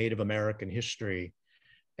panels in Native American history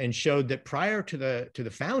and showed that prior to the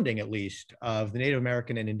founding, at least, of the Native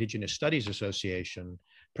American and Indigenous Studies Association,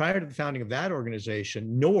 prior to the founding of that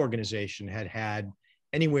organization, no organization had had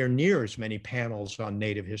anywhere near as many panels on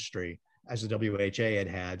Native history as the WHA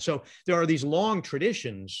had. So there are these long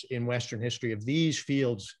traditions in Western history of these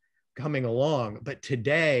fields coming along, but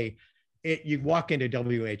today you walk into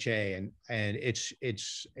WHA and it's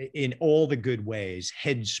in all the good ways,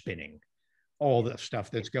 head spinning, all the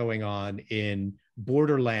stuff that's going on in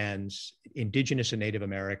borderlands, Indigenous and Native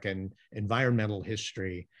American, environmental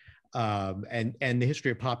history, and the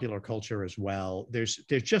history of popular culture as well. There's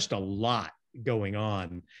just a lot going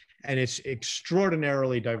on, and it's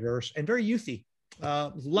extraordinarily diverse and very youthy.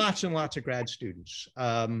 Lots and lots of grad students,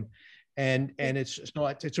 and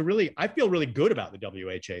it's a really, I feel really good about the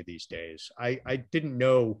WHA these days. I didn't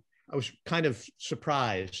know, I was kind of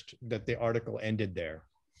surprised that the article ended there.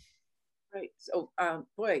 Right. So,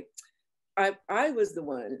 boy, I was the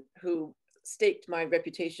one who staked my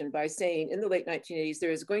reputation by saying in the late 1980s,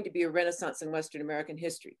 there is going to be a renaissance in Western American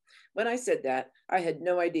history. When I said that, I had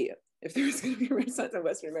no idea if there was going to be a renaissance in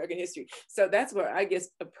Western American history. So that's where I guess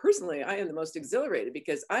personally, I am the most exhilarated,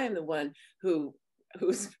 because I am the one who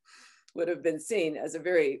would have been seen as a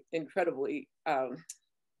very incredibly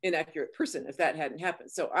inaccurate person if that hadn't happened.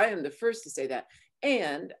 So I am the first to say that.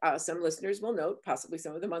 And some listeners will note, possibly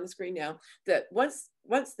some of them on the screen now, that once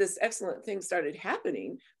this excellent thing started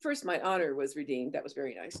happening, first my honor was redeemed. That was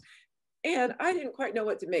very nice. And I didn't quite know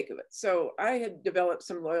what to make of it. So I had developed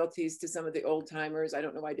some loyalties to some of the old timers. I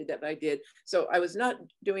don't know why I did that, but I did. So I was not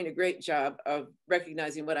doing a great job of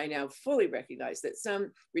recognizing what I now fully recognize, that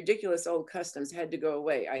some ridiculous old customs had to go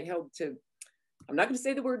away. I held to, I'm not going to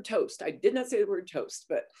say the word toast. I did not say the word toast,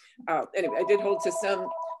 but anyway, I did hold to some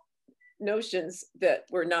notions that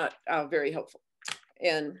were not very helpful.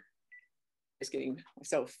 And just getting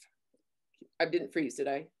myself, I didn't freeze, did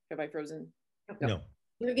I? Have I frozen? No.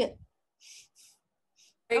 You're good.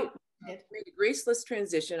 I made a graceless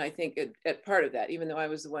transition, I think, at part of that, even though I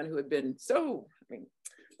was the one who had been so,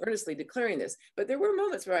 earnestly declaring this. But there were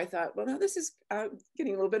moments where I thought, well, now this is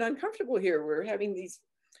getting a little bit uncomfortable here. We're having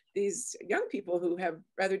these young people who have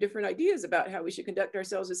rather different ideas about how we should conduct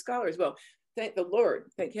ourselves as scholars. Well, thank the Lord,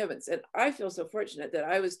 thank heavens. And I feel so fortunate that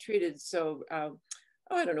I was treated so,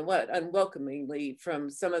 I don't know what, unwelcomingly from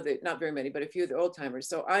some of the, not very many, but a few of the old timers.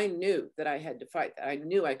 So I knew that I had to fight that. I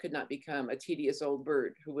knew I could not become a tedious old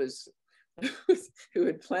bird who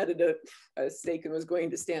had planted a stake and was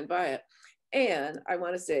going to stand by it. And I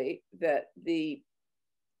want to say that the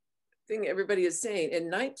thing everybody is saying,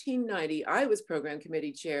 in 1990, I was program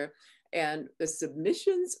committee chair, and the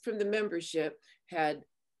submissions from the membership had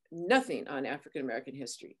nothing on African American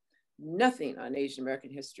history, nothing on Asian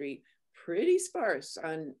American history, pretty sparse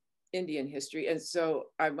on Indian history. And so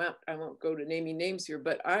I won't go to naming names here,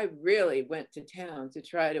 but I really went to town to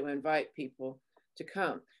try to invite people to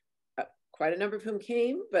come. Quite a number of whom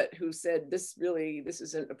came, but who said, this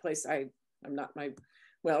isn't a place I'm not my,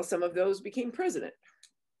 well, some of those became president.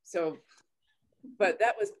 So, but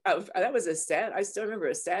that was a sad, I still remember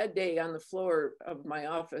a sad day on the floor of my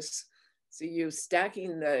office. So you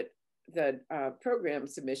stacking the program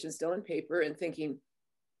submission still in paper and thinking,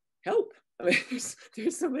 help. I mean,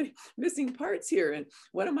 there's so many missing parts here, and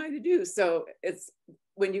what am I to do? So it's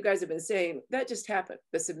when you guys have been saying that just happened,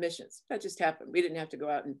 the submissions, that just happened. We didn't have to go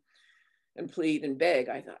out and plead and beg.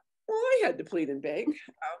 I thought, well, I had to plead and beg.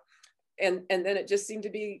 And then it just seemed to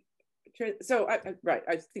be, so I think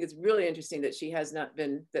it's really interesting that she has not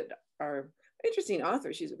been, that our interesting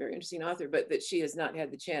author, she's a very interesting author, but that she has not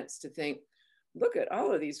had the chance to think, look at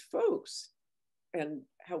all of these folks and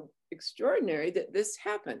how extraordinary that this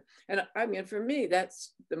happened. And I mean, for me,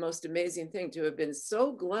 that's the most amazing thing, to have been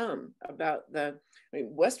so glum about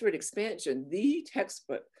westward expansion, the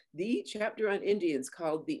textbook, the chapter on Indians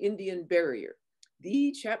called The Indian Barrier,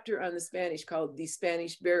 the chapter on the Spanish called The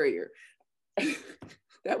Spanish Barrier.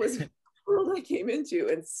 That was the world I came into.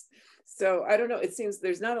 And so I don't know, it seems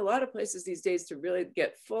there's not a lot of places these days to really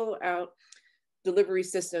get full out delivery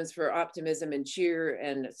systems for optimism and cheer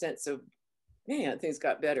and a sense of, man, things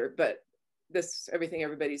got better. But this, everything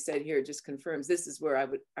everybody said here just confirms this is where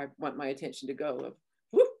I want my attention to go of,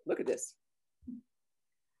 whoop, look at this.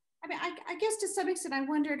 I mean, I guess to some extent, I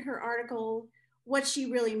wondered her article, what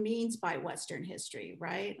she really means by Western history,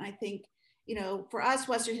 right? And I think, you know, for us,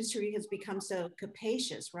 Western history has become so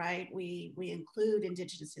capacious, right? We include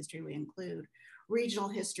Indigenous history, we include regional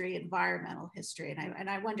history, environmental history. And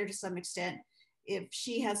I wonder to some extent if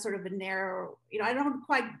she has sort of a narrow, you know,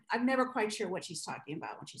 I'm never quite sure what she's talking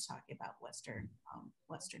about when she's talking about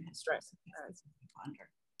Western history. Right.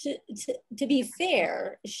 So to be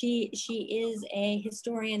fair, she is a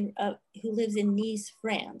historian who lives in Nice,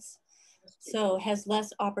 France, so has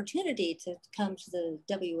less opportunity to come to the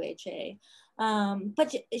WHA.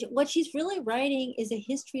 But what she's really writing is a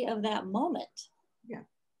history of that moment, yeah,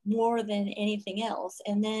 more than anything else,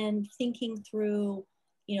 and then thinking through,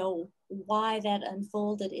 you know, why that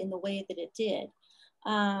unfolded in the way that it did.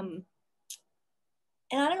 And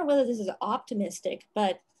I don't know whether this is optimistic,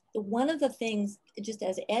 but one of the things, just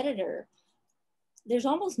as editor, there's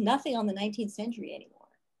almost nothing on the 19th century anymore.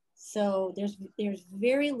 So there's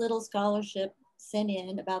very little scholarship sent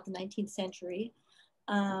in about the 19th century.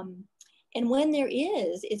 And when there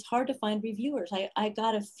is, it's hard to find reviewers. I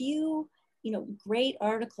got a few, you know, great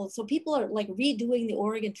articles. So people are like redoing the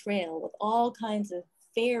Oregon Trail with all kinds of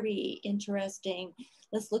very interesting,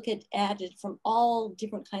 let's look at it from all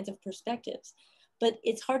different kinds of perspectives. But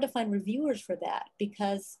it's hard to find reviewers for that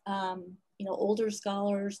because, you know, older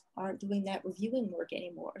scholars aren't doing that reviewing work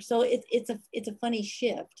anymore. So it's a funny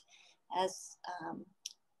shift as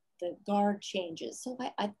the guard changes. So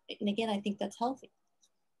and again, I think that's healthy.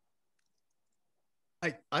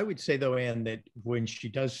 I would say though, Anne, that when she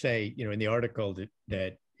does say, you know, in the article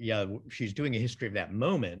that yeah, she's doing a history of that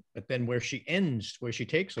moment, but then where she ends, where she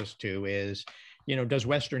takes us to is, you know, does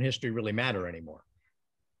Western history really matter anymore?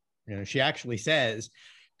 You know, she actually says,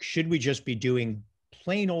 should we just be doing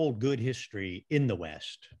plain old good history in the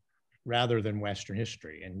West rather than Western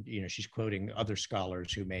history? And, you know, she's quoting other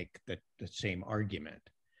scholars who make the same argument.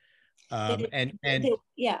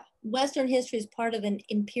 Yeah, Western history is part of an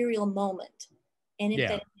imperial moment. And if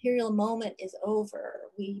that imperial moment is over,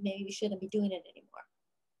 maybe we shouldn't be doing it anymore.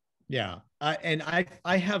 Yeah, and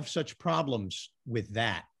I have such problems with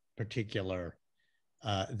that particular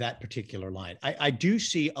line. I do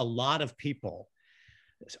see a lot of people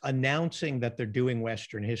announcing that they're doing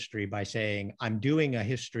Western history by saying, I'm doing a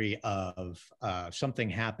history of something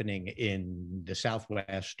happening in the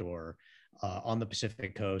Southwest or on the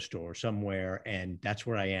Pacific coast or somewhere, and that's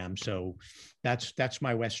where I am. So that's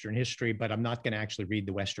my Western history, but I'm not going to actually read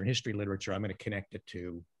the Western history literature. I'm going to connect it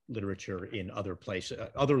to literature in other places,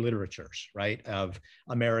 other literatures, right? Of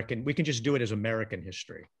American, we can just do it as American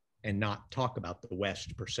history and not talk about the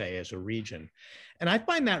West per se as a region. And I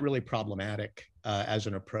find that really problematic as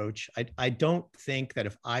an approach. I don't think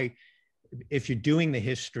that if you're doing the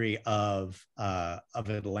history of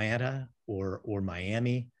Atlanta or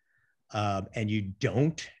Miami, and you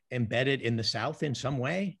don't embed it in the South in some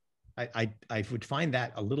way, I would find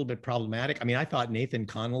that a little bit problematic. I mean, I thought Nathan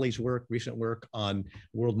Connolly's recent work on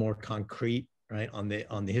World More Concrete, right, on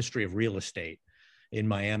the history of real estate in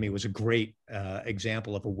Miami was a great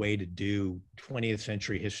example of a way to do 20th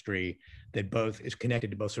century history that both is connected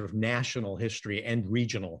to both sort of national history and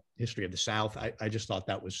regional history of the South. I just thought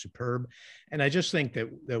that was superb. And I just think that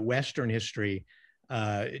the Western history,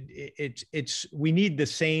 we need the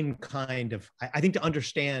same kind of, I think to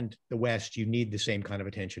understand the West, you need the same kind of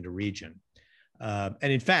attention to region. And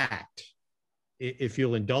in fact, if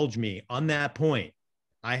you'll indulge me on that point,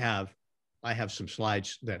 I have some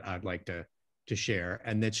slides that I'd like to share,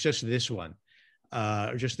 and it's just this one,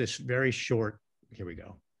 just this very short, here we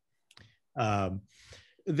go.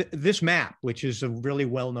 this map, which is a really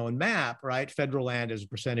well-known map, right? Federal land as a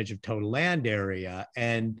percentage of total land area.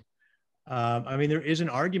 And I mean, there is an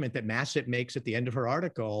argument that Massett makes at the end of her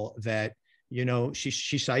article that, you know,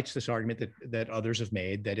 she cites this argument that others have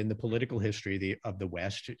made, that in the political history of the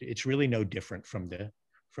West, it's really no different from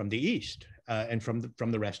the East and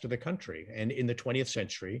from the rest of the country. And in the 20th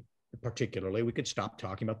century, particularly, we could stop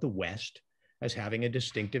talking about the West as having a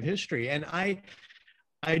distinctive history. And I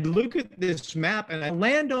look at this map, and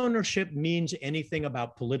land ownership means anything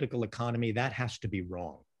about political economy, that has to be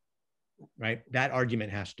wrong, right? That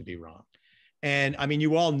argument has to be wrong. And I mean,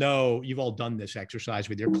 you all know, you've all done this exercise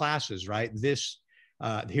with your classes, right?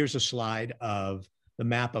 Here's a slide of the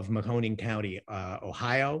map of Mahoning County,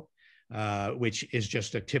 Ohio, which is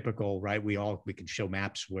just a typical, right? We can show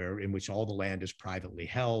maps in which all the land is privately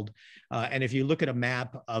held. And if you look at a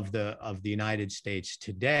map of the United States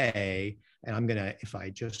today, and I'm gonna, if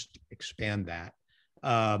I just expand that,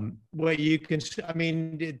 well, you can, I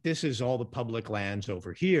mean, this is all the public lands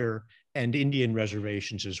over here, and Indian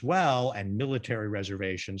reservations as well, and military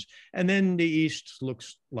reservations. And then the East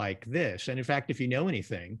looks like this. And in fact, if you know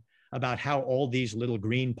anything about how all these little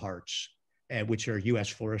green parts, which are US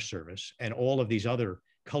Forest Service, and all of these other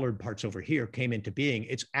colored parts over here came into being,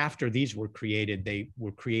 it's after these were created, they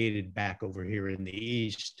were created back over here in the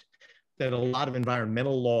East, that a lot of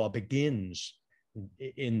environmental law begins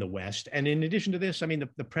in the West. And in addition to this, I mean,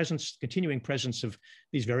 the continuing presence of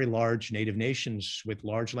these very large native nations with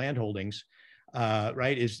large land holdings,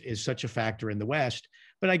 right, is such a factor in the West.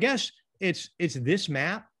 But I guess it's this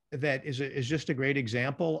map that is just a great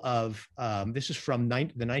example of, this is from the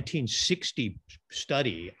 1960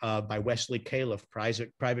 study by Wesley Califf,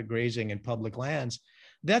 Private Grazing and Public Lands.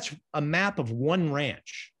 That's a map of one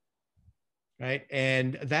ranch, right?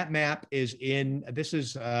 And that map is I'm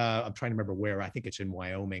trying to remember where, I think it's in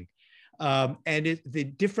Wyoming. And the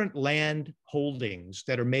different land holdings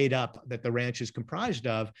that are made up, that the ranch is comprised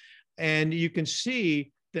of. And you can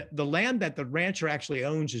see that the land that the rancher actually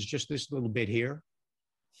owns is just this little bit here.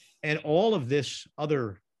 And all of the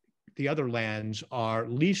other lands are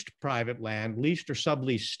leased private land, leased or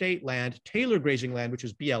subleased state land, tailored grazing land, which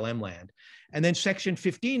is BLM land, and then Section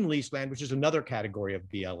 15 leased land, which is another category of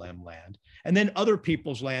BLM land, and then other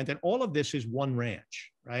people's land. And all of this is one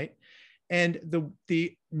ranch, right? And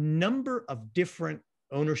the number of different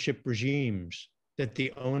ownership regimes that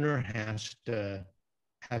the owner has to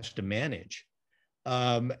manage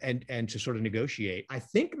and to sort of negotiate, I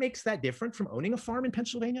think makes that different from owning a farm in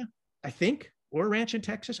Pennsylvania, I think, or a ranch in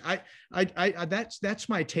Texas. That's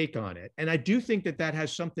my take on it. And I do think that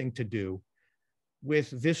has something to do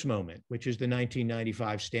with this moment, which is the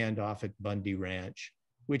 1995 standoff at Bundy Ranch,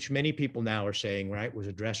 which many people now are saying, right, was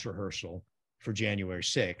a dress rehearsal for January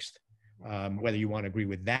 6th. Whether you want to agree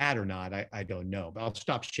with that or not, I don't know, but I'll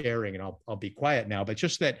stop sharing and I'll be quiet now. But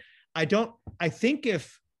just that I think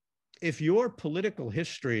if your political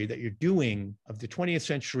history that you're doing of the 20th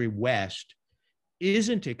century West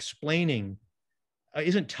isn't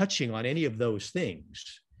touching on any of those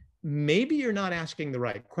things, maybe you're not asking the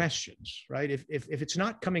right questions, right? If it's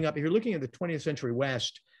not coming up, if you're looking at the 20th century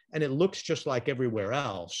West and it looks just like everywhere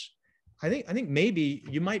else, I think maybe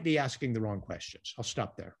you might be asking the wrong questions. I'll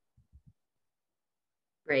stop there.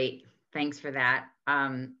 Great, thanks for that.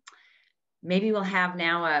 Maybe we'll have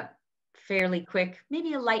now a fairly quick,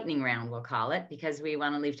 maybe a lightning round, we'll call it, because we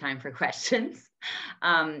want to leave time for questions.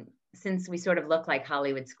 Since we sort of look like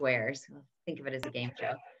Hollywood squares, think of it as a game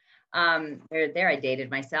show. There I dated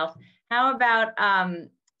myself. How about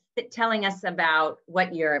telling us about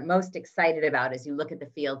what you're most excited about as you look at the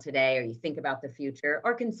field today, or you think about the future,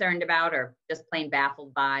 or concerned about, or just plain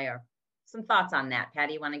baffled by, or some thoughts on that.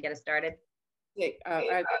 Patty, you want to get us started? Okay,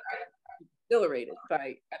 I'm exhilarated by,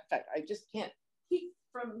 in fact, I just can't keep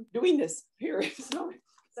from doing this here. So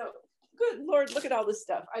good Lord, look at all this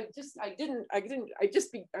stuff. I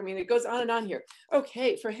mean, it goes on and on here.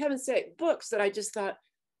 Okay, for heaven's sake, books that I just thought,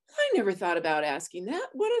 I never thought about asking that.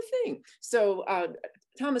 What a thing. So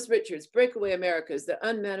Thomas Richards, Breakaway Americas, The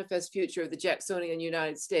Unmanifest Future of the Jacksonian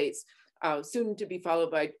United States, soon to be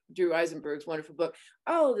followed by Drew Eisenberg's wonderful book.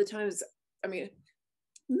 All of the times, I mean,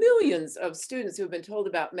 millions of students who have been told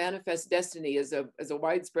about manifest destiny as a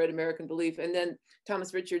widespread American belief. And then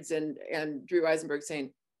Thomas Richards and Drew Eisenberg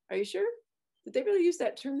saying, are you sure? Did they really use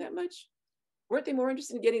that term that much? Weren't they more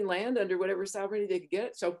interested in getting land under whatever sovereignty they could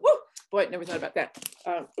get? So, whoa, boy, never thought about that.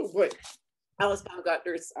 Oh boy, Alice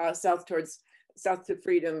Baumgartner's South to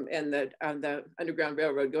Freedom and the Underground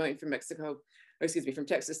Railroad going from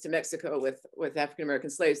Texas to Mexico with African-American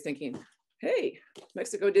slaves, thinking, hey,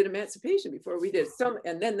 Mexico did emancipation before we did.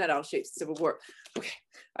 And then that all shapes the Civil War. Okay,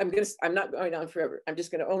 I'm not going on forever. I'm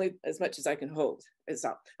just gonna only as much as I can hold. It's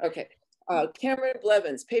all. Okay. Cameron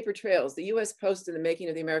Blevins, Paper Trails, the US Post and the Making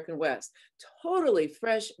of the American West. Totally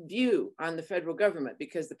fresh view on the federal government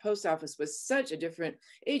because the post office was such a different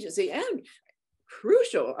agency and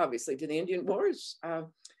crucial, obviously, to the Indian Wars.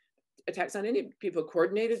 Attacks on Indian people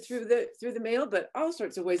coordinated through the mail, but all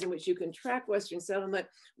sorts of ways in which you can track Western settlement.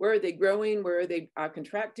 Where are they growing? Where are they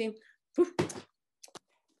contracting?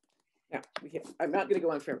 Now, I'm not going to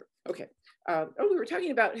go on forever. Okay. We were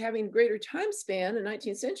talking about having greater time span in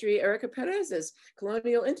 19th century. Erica Perez's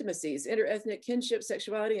Colonial Intimacies, Interethnic Kinship,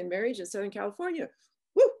 Sexuality, and Marriage in Southern California.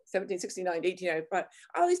 Woo! 1769 to 1895.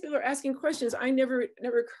 All these people are asking questions I never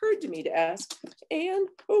occurred to me to ask. And,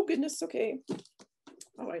 oh goodness, okay.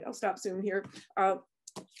 All right, I'll stop soon here. And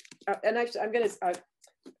actually, I'm going to,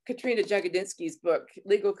 Katrina Jagodinski's book,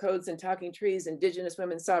 Legal Codes and Talking Trees, Indigenous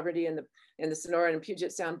Women's Sovereignty in the Sonora and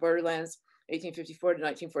Puget Sound Borderlands, 1854 to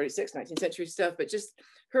 1946, 19th century stuff, but just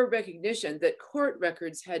her recognition that court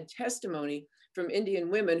records had testimony from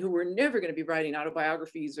Indian women who were never going to be writing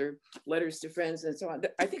autobiographies or letters to friends and so on.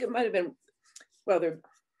 I think it might have been, well,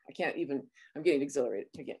 I can't even, I'm getting exhilarated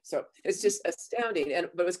again. So it's just astounding.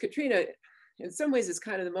 But it was Katrina, in some ways, it's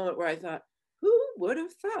kind of the moment where I thought, who would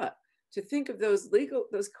have thought to think of those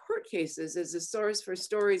court cases as a source for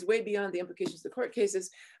stories way beyond the implications of the court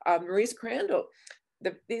cases. Maurice Crandall,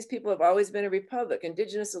 these people have always been a republic.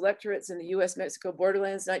 Indigenous electorates in the US-Mexico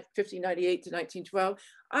borderlands, 1598 to 1912.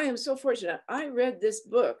 I am so fortunate. I read this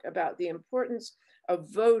book about the importance of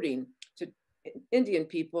voting to Indian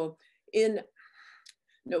people in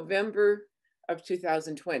November of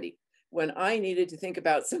 2020, when I needed to think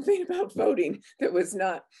about something about voting that was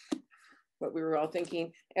not what we were all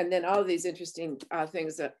thinking. And then all these interesting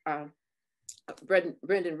things that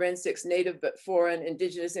Brendan Rensick's Native but Foreign,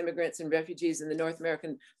 Indigenous Immigrants and Refugees in the North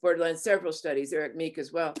American Borderlands, several studies, Eric Meek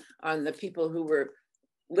as well, on the people who were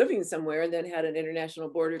living somewhere and then had an international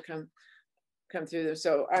border come through them.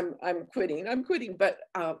 So I'm quitting, but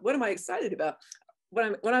what am I excited about?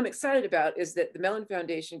 What I'm excited about is that the Mellon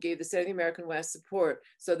Foundation gave the State of the American West support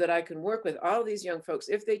so that I can work with all these young folks,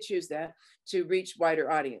 if they choose that, to reach wider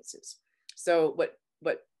audiences. So what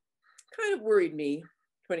kind of worried me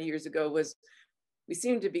 20 years ago was we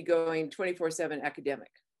seemed to be going 24/7 academic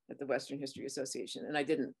at the Western History Association,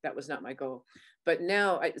 and that was not my goal. But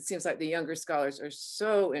now it seems like the younger scholars are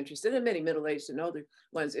so interested, and many middle-aged and older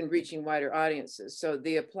ones, in reaching wider audiences. So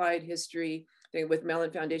the applied history thing with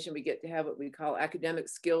Mellon Foundation, we get to have what we call academic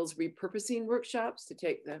skills repurposing workshops to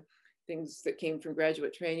take the things that came from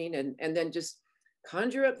graduate training and then just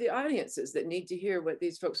conjure up the audiences that need to hear what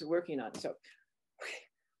these folks are working on. So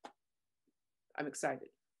I'm excited.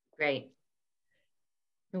 Great.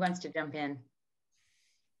 Who wants to jump in?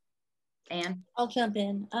 Anne? I'll jump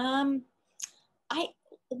in. One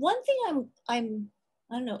thing I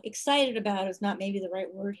don't know, excited about is not maybe the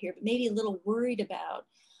right word here, but maybe a little worried about.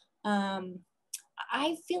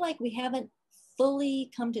 I feel like we haven't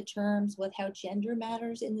fully come to terms with how gender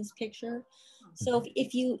matters in this picture. So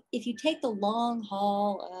if you take the long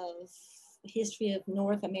haul of history of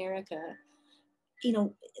North America, you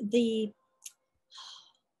know, the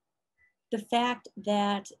fact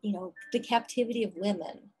that, you know, the captivity of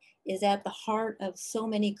women is at the heart of so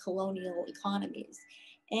many colonial economies.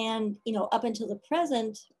 And, you know, up until the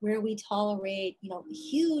present, where we tolerate, you know,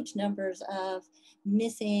 huge numbers of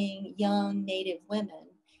missing young Native women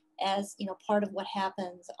as, you know, part of what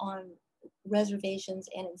happens on reservations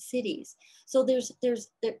and in cities. So there's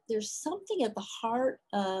something at the heart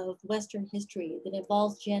of Western history that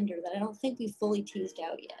involves gender that I don't think we've fully teased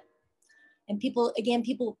out yet. And people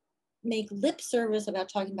make lip service about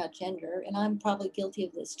talking about gender, and I'm probably guilty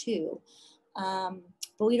of this too.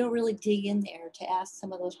 But we don't really dig in there to ask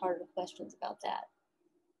some of those harder questions about that.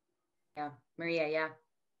 Yeah, Maria, yeah.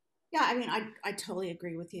 Yeah, I mean, I totally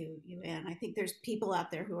agree with you, Anne. I think there's people out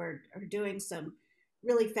there who are doing some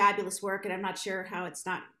really fabulous work, and I'm not sure how it's,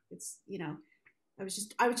 you know, I was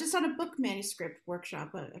just on a book manuscript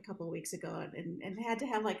workshop a couple of weeks ago and had to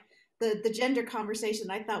have like the gender conversation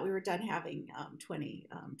I thought we were done having 20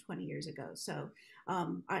 years ago. So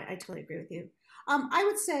I totally agree with you. I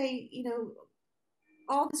would say, you know,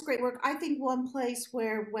 all this great work, I think one place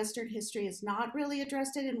where Western history is not really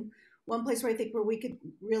addressed it, and one place where I think where we could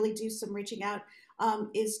really do some reaching out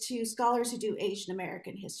is to scholars who do Asian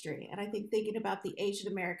American history. And I think thinking about the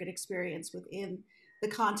Asian American experience within the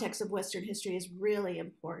context of Western history is really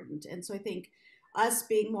important. And so I think us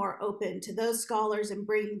being more open to those scholars and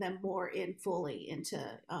bringing them more in fully into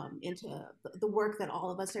the work that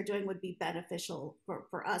all of us are doing would be beneficial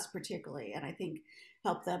for us particularly, and I think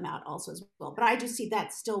help them out also as well. But I do see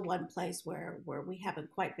that's still one place where we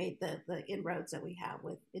haven't quite made the inroads that we have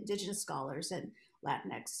with Indigenous scholars and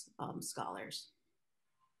Latinx scholars.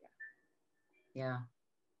 Yeah.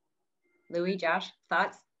 Louis, Josh,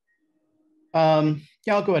 thoughts? Yeah,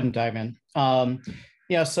 I'll go ahead and dive in.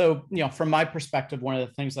 Yeah, so from my perspective, one of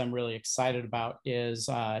the things I'm really excited about is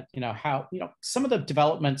how some of the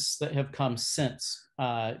developments that have come since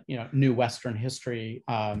New Western history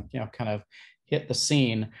kind of hit the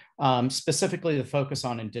scene, specifically the focus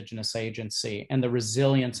on Indigenous agency and the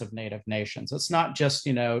resilience of Native nations. It's not just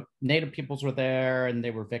Native peoples were there and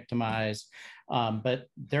they were victimized, but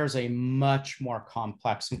there's a much more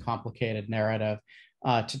complex and complicated narrative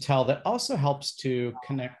to tell that also helps to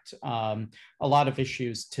connect a lot of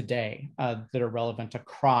issues today that are relevant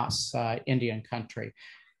across Indian country.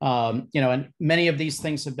 And many of these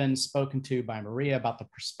things have been spoken to by Maria about the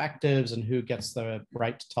perspectives and who gets the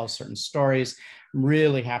right to tell certain stories. I'm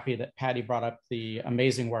really happy that Patty brought up the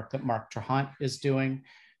amazing work that Mark Trahant is doing.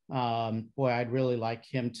 Boy, I'd really like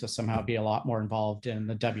him to somehow be a lot more involved in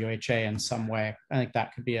the WHA in some way. I think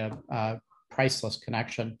that could be a priceless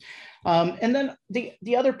connection. And then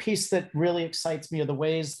the other piece that really excites me are the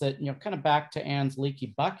ways that, kind of back to Anne's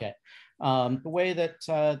leaky bucket, the way that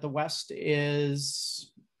the West is,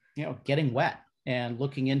 getting wet and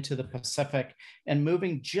looking into the Pacific and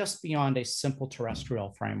moving just beyond a simple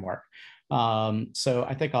terrestrial framework. So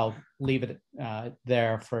I think I'll leave it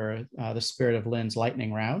there for the spirit of Lynn's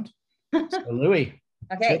lightning round. So Louis,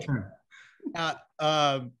 okay. it's your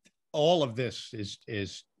turn. All of this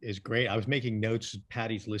is great. I was making notes of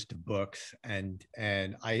Patty's list of books, and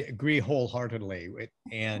I agree wholeheartedly with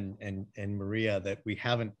Anne and Maria that we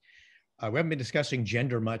haven't been discussing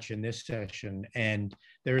gender much in this session, and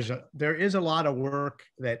there is a lot of work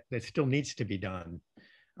that still needs to be done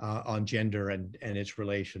on gender and its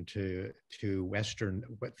relation to Western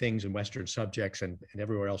things and Western subjects and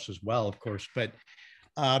everywhere else as well, of course. But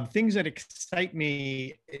things that excite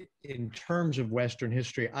me in terms of Western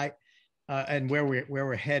history, and where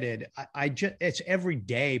we're headed, it's every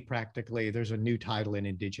day practically. There's a new title in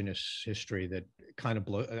Indigenous history that kind of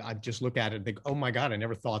I just look at it and think, oh my God, I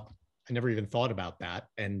never even thought about that,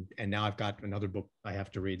 and now I've got another book I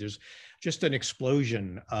have to read. There's just an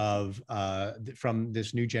explosion of from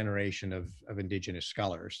this new generation of Indigenous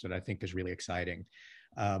scholars that I think is really exciting.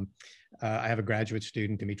 I have a graduate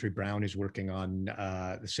student, Dimitri Brown, who's working on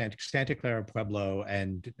the Santa Clara Pueblo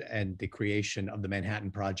and the creation of the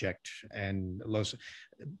Manhattan Project and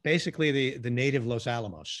basically the native Los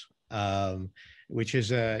Alamos, which is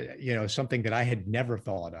something that I had never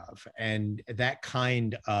thought of, and that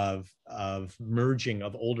kind of merging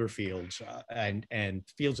of older fields and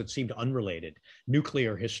fields that seemed unrelated,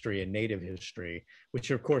 nuclear history and native history,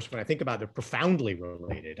 which of course, when I think about it, they're profoundly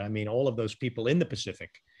related. I mean, all of those people in the Pacific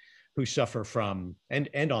who suffer from and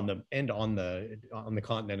on the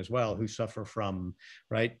continent as well, who suffer from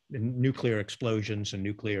nuclear explosions and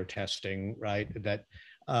nuclear testing, that.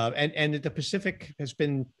 And the Pacific has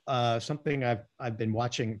been something I've been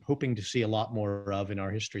watching, hoping to see a lot more of in our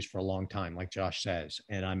histories for a long time, like Josh says.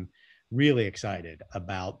 And I'm really excited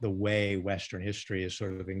about the way Western history is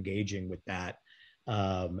sort of engaging with that.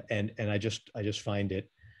 And I just find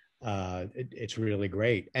it's really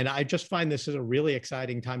great. And I just find this is a really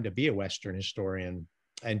exciting time to be a Western historian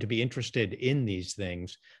and to be interested in these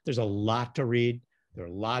things. There's a lot to read. There are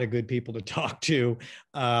a lot of good people to talk to,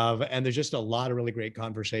 and there's just a lot of really great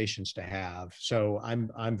conversations to have. So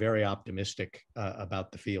I'm very optimistic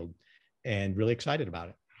about the field and really excited about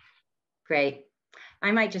it. Great.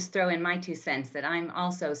 I might just throw in my 2 cents that I'm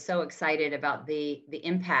also so excited about the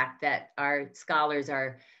impact that our scholars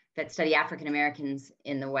that study African Americans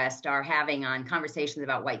in the West are having on conversations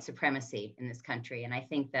about white supremacy in this country. And I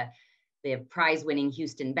think the prize-winning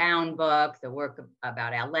Houston Bound book, the work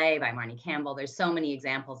about LA by Marnie Campbell. There's so many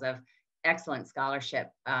examples of excellent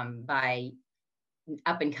scholarship by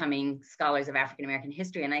up-and-coming scholars of African-American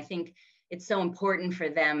history. And I think it's so important for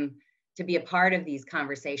them to be a part of these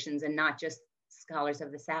conversations and not just scholars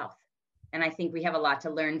of the South. And I think we have a lot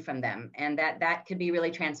to learn from them. And that could be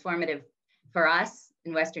really transformative for us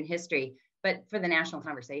in Western history, but for the national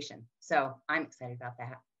conversation. So I'm excited about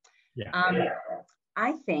that. Yeah.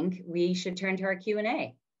 I think we should turn to our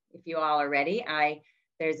Q&A. If you all are ready,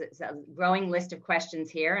 there's a growing list of questions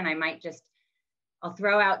here, and I'll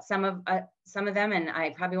throw out some of them, and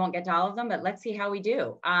I probably won't get to all of them, but let's see how we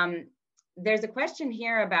do. There's a question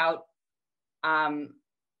here about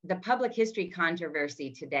the public history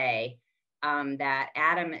controversy today that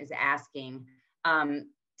Adam is asking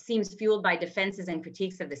seems fueled by defenses and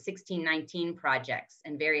critiques of the 1619 projects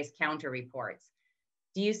and various counter reports.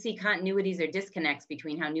 Do you see continuities or disconnects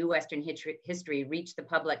between how New Western history reached the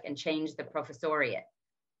public and changed the professoriate?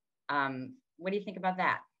 What do you think about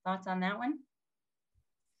that? Thoughts on that one?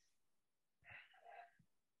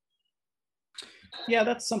 Yeah,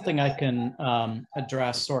 that's something I can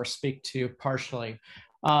address or speak to partially.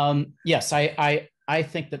 Yes, I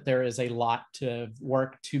think that there is a lot of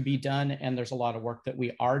work to be done, and there's a lot of work that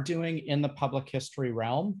we are doing in the public history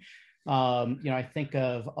realm. I think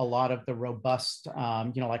of a lot of the robust,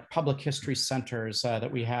 like public history centers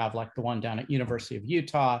that we have, like the one down at University of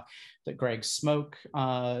Utah that Greg Smoke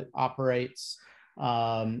operates.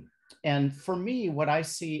 And for me, what I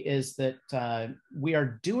see is that we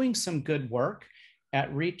are doing some good work at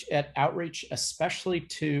outreach, especially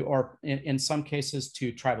to, or in some cases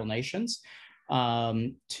to tribal nations,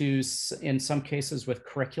 in some cases with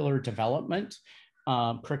curriculum development,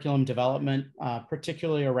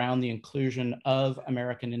 particularly around the inclusion of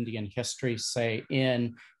American Indian history, say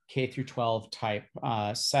in K through 12 type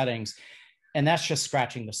settings. And that's just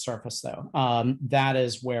scratching the surface though. That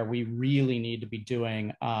is where we really need to be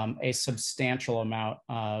doing a substantial amount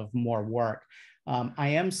of more work. I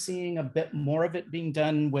am seeing a bit more of it being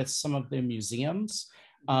done with some of the museums,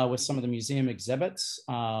 with some of the museum exhibits,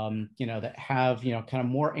 that have, kind of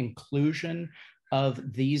more inclusion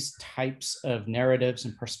of these types of narratives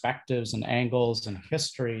and perspectives and angles and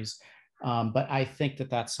histories. But I think that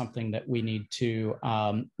that's something that we need to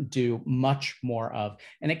do much more of.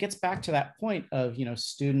 And it gets back to that point of,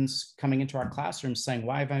 students coming into our classrooms saying,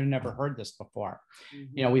 why have I never heard this before?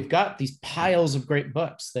 Mm-hmm. We've got these piles of great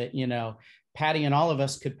books that, Patty and all of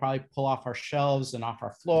us could probably pull off our shelves and off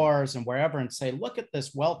our floors and wherever and say, look at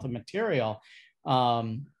this wealth of material.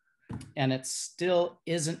 And it still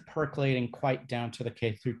isn't percolating quite down to the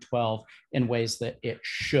K through 12 in ways that it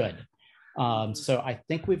should. So I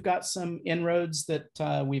think we've got some inroads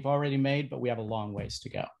that we've already made, but we have a long ways to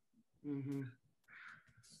go. Mm-hmm.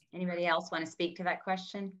 Anybody else want to speak to that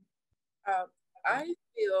question? I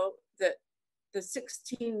feel that the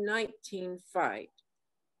 1619 fight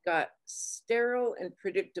got sterile and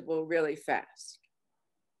predictable really fast.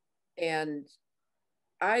 And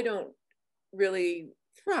I don't really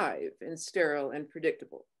thrive in sterile and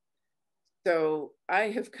predictable. So I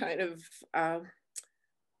have kind of,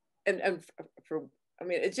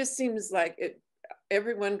 it just seems like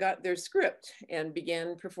everyone got their script and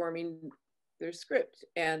began performing their script.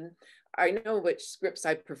 And I know which scripts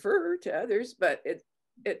I prefer to others, but it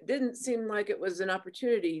didn't seem like it was an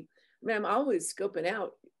opportunity. I'm always scoping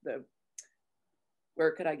out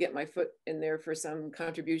where could I get my foot in there for some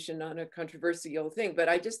contribution on a controversial thing. But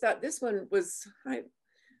I just thought this one was,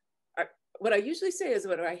 what I usually say is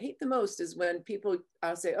what I hate the most is when people,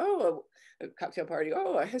 I'll say, oh, a cocktail party,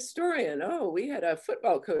 oh, a historian, oh, we had a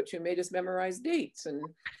football coach who made us memorize dates and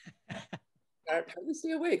I hardly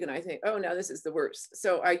stay awake. And I think, oh, now this is the worst.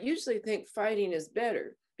 So I usually think fighting is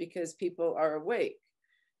better because people are awake.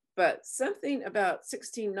 But something about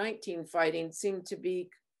 1619 fighting seemed to be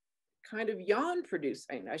kind of yawn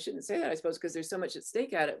producing. I shouldn't say that, I suppose, because there's so much at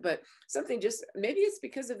stake at it, but something just, maybe it's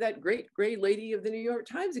because of that great gray lady of the New York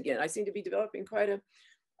Times again. I seem to be developing quite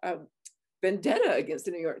a vendetta against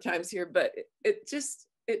the New York Times here, but it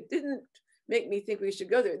didn't make me think we should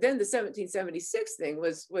go there. Then the 1776 thing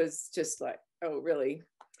was just like, oh, really?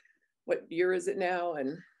 What year is it now?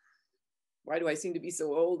 And why do I seem to be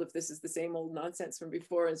so old if this is the same old nonsense from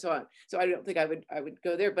before and so on? So I don't think I would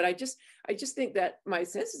go there, but I just think that my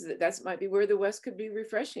sense is that might be where the West could be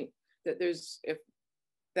refreshing. That there's, if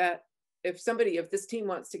this team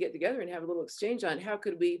wants to get together and have a little exchange on how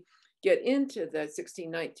could we get into the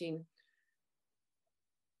 1619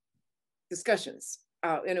 discussions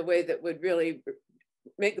in a way that would really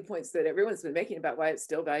make the points that everyone's been making about why it's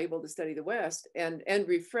still valuable to study the West and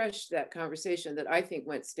refresh that conversation that I think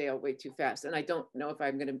went stale way too fast. And I don't know if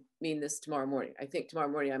I'm going to mean this tomorrow morning. I think tomorrow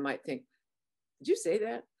morning I might think, did you say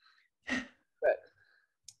that? But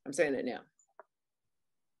I'm saying it now.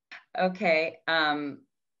 Okay. Anne,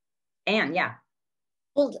 yeah.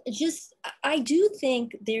 Well, I do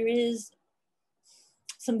think there is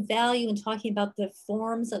some value in talking about the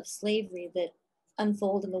forms of slavery that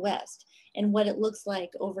unfold in the West and what it looks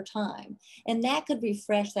like over time. And that could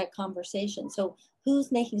refresh that conversation. So who's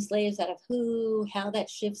making slaves out of who, how that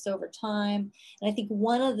shifts over time. And I think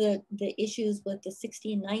one of the issues with the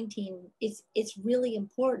 1619, it's really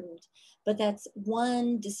important, but that's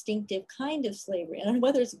one distinctive kind of slavery. And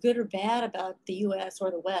whether it's good or bad about the US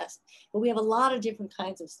or the West, but we have a lot of different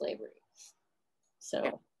kinds of slavery.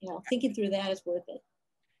 So, thinking through that is worth it.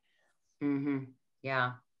 Mm-hmm.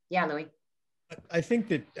 Yeah. Yeah, Louis. I think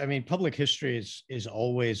that, I mean, public history is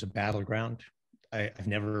always a battleground. I've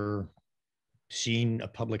never seen a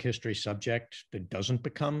public history subject that doesn't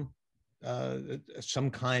become some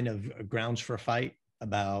kind of grounds for a fight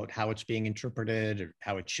about how it's being interpreted or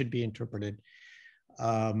how it should be interpreted.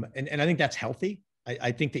 And I think that's healthy.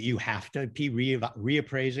 I think that you have to be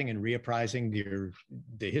reappraising and reapprising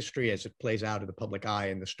the history as it plays out in the public eye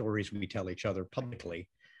and the stories we tell each other publicly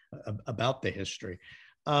about the history.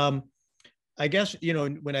 I guess, you know,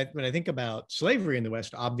 when I think about slavery in the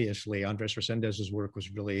West, obviously Andres Resendez's work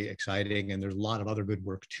was really exciting, and there's a lot of other good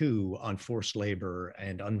work too on forced labor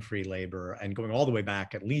and unfree labor, and going all the way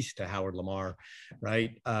back at least to Howard Lamar,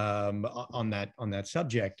 right, on that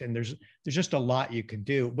subject. And there's just a lot you could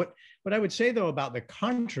do. What I would say though about the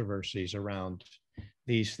controversies around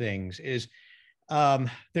these things is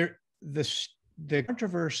the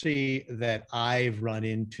controversy that I've run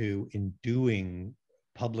into in doing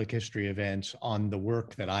public history events on the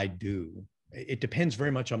work that I do, it depends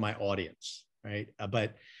very much on my audience, right?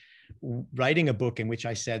 But writing a book in which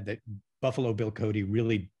I said that Buffalo Bill Cody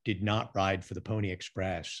really did not ride for the Pony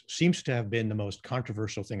Express seems to have been the most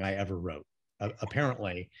controversial thing I ever wrote.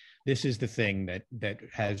 Apparently, this is the thing that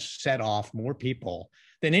has set off more people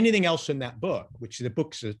than anything else in that book, which the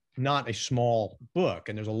book's not a small book,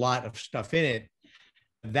 and there's a lot of stuff in it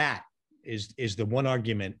that is the one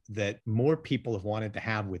argument that more people have wanted to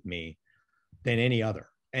have with me than any other.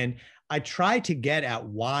 And I try to get at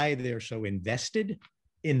why they're so invested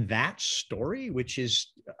in that story, which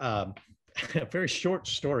is a very short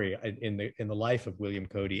story in the life of William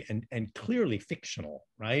Cody, and clearly fictional,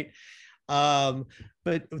 right?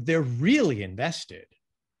 But they're really invested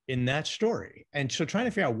in that story. And so trying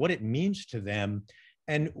to figure out what it means to them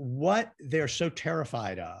and what they're so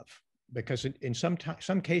terrified of. Because in some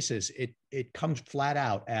cases, it comes flat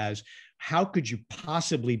out as, how could you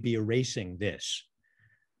possibly be erasing this?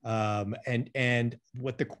 And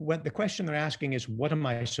what the question they're asking is, what am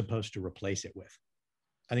I supposed to replace it with?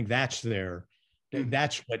 I think that's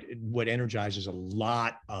what energizes a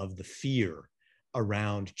lot of the fear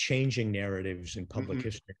around changing narratives in public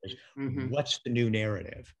history. Is what's the new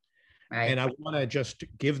narrative? Right. And I want to just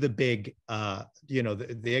give the big,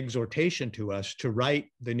 the exhortation to us to write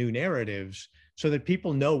the new narratives so that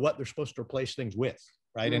people know what they're supposed to replace things with,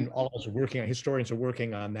 right? And all of us historians are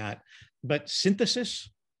working on that. But synthesis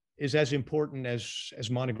is as important as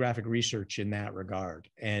monographic research in that regard.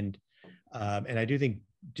 And I do think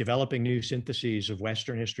developing new syntheses of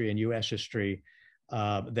Western history and U.S. history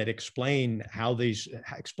that explain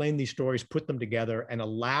these stories, put them together, and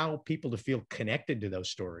allow people to feel connected to those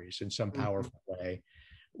stories in some powerful way,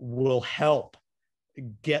 will help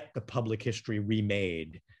get the public history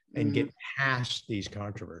remade and get past these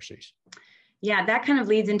controversies. Yeah, that kind of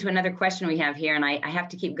leads into another question we have here, and I have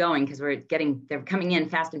to keep going because they're coming in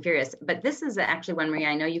fast and furious. But this is actually one, Maria,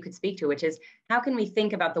 I know you could speak to, which is, how can we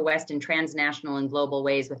think about the West in transnational and global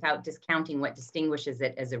ways without discounting what distinguishes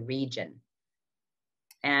it as a region?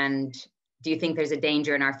 And do you think there's a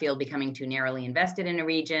danger in our field becoming too narrowly invested in a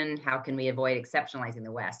region? How can we avoid exceptionalizing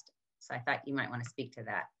the West? So I thought you might want to speak to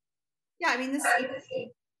that. Yeah, I mean,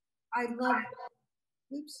 I love,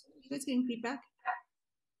 oops, you guys getting feedback?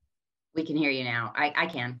 We can hear you now. I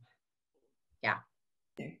can. Yeah.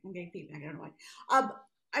 Okay, I'm getting feedback, I don't know why.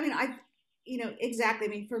 I mean, exactly.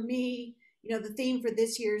 I mean, for me, the theme for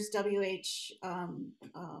this year's WH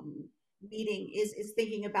meeting is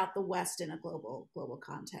thinking about the West in a global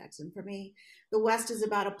context. And for me, the West is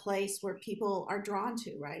about a place where people are drawn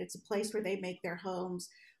to, right? It's a place where they make their homes,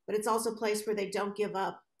 but it's also a place where they don't give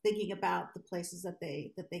up thinking about the places that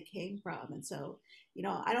they came from. And so,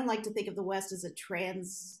 I don't like to think of the West as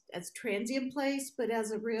transient place, but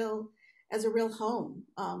as a real home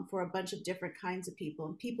for a bunch of different kinds of people,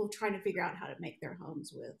 and people trying to figure out how to make their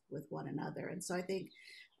homes with one another. And so I think,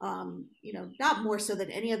 not more so than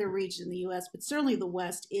any other region in the U.S., but certainly the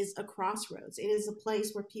West is a crossroads. It is a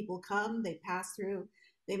place where people come, they pass through,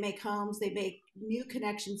 they make homes, they make new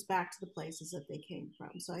connections back to the places that they came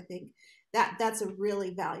from. So I think that's a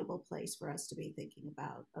really valuable place for us to be thinking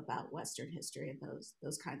about Western history and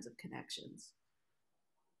those kinds of connections.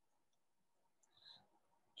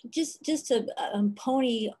 Just to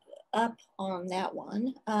pony up on that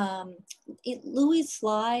one, Louis'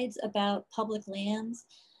 slides about public lands,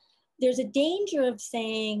 there's a danger of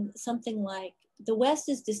saying something like, the West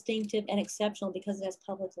is distinctive and exceptional because it has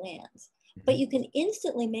public lands. But you can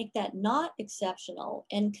instantly make that not exceptional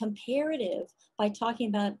and comparative by talking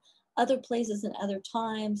about other places and other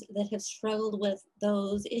times that have struggled with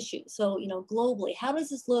those issues. So, you know, globally, how does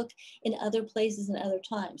this look in other places and other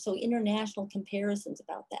times? So international comparisons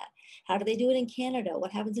about that. How do they do it in Canada?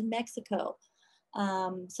 What happens in Mexico?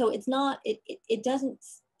 So it's not, it doesn't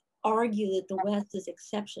argue that the West is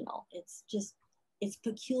exceptional. It's just, it's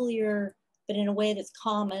peculiar, but in a way that's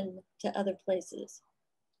common to other places.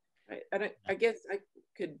 Right. And I guess I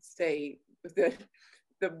could say that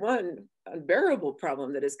the one unbearable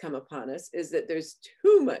problem that has come upon us is that there's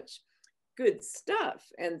too much good stuff,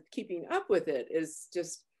 and keeping up with it is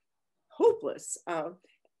just hopeless,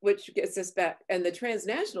 which gets us back. And the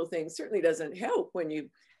transnational thing certainly doesn't help when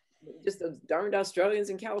you, just those darned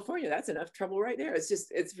Australians in California, that's enough trouble right there. It's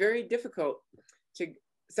just, it's very difficult to,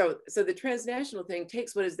 so the transnational thing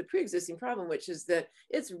takes what is the pre-existing problem, which is that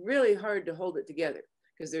it's really hard to hold it together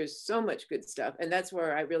because there's so much good stuff. And that's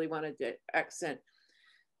where I really wanted to accent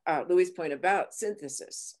Louis' point about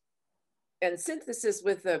synthesis, and synthesis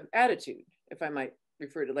with an attitude, if I might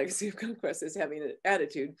refer to Legacy of Conquest as having an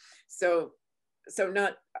attitude. So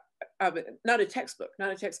not a textbook,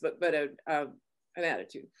 but an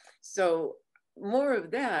attitude. So more of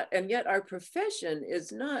that, and yet our profession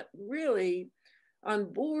is not really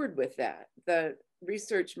on board with that. The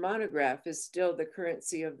research monograph is still the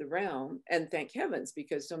currency of the realm, and thank heavens,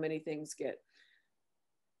 because so many things get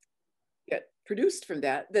produced from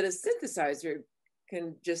that a synthesizer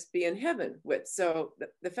can just be in heaven with. So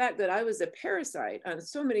the fact that I was a parasite on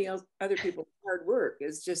so many other people's hard work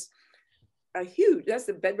is just a huge, that's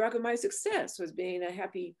the bedrock of my success, was being a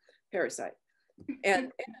happy parasite.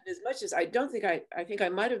 And as much as I don't think, I think I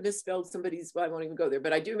might have misspelled somebody's, well, I won't even go there,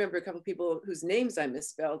 but I do remember a couple of people whose names I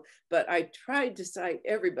misspelled, but I tried to cite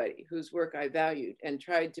everybody whose work I valued and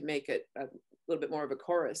tried to make it a little bit more of a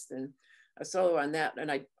chorus than a solo on that. And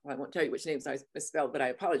I won't tell you which names I misspelled, but I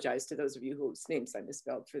apologize to those of you whose names I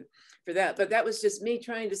misspelled for that. But that was just me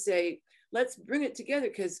trying to say, let's bring it together,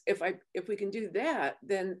 because if we can do that,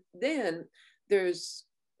 then there's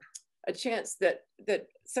a chance that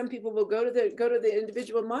some people will go to the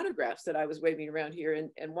individual monographs that I was waving around here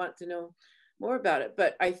and want to know more about it.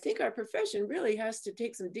 But I think our profession really has to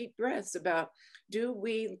take some deep breaths about, do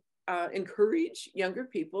we encourage younger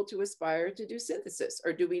people to aspire to do synthesis,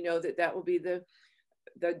 or do we know that will be the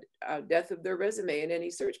death of their resume in any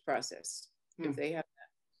search process if they have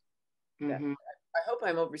that? I hope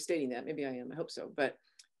I'm overstating that. Maybe I am. I hope so. But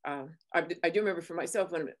I do remember for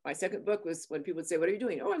myself, when my second book was, when people would say, "What are you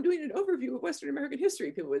doing?" "Oh, I'm doing an overview of Western American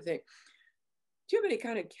history." People would think, "Do you have any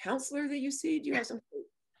kind of counselor that you see? Do you have some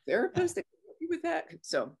therapist that can help you with that?"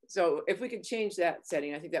 So if we could change that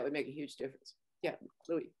setting, I think that would make a huge difference. Yeah,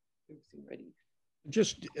 Louis. Ready.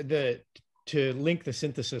 Just to link the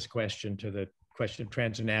synthesis question to the question of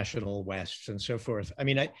transnational Wests and so forth. I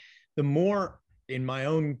mean, the more in my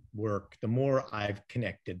own work, the more I've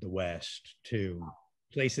connected the West to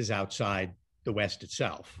places outside the West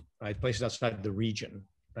itself, right? Places outside the region,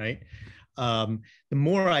 right? The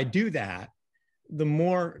more I do that,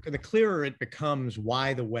 the clearer it becomes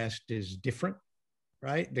why the West is different.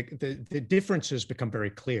 Right? The differences become very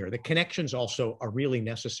clear. The connections also are really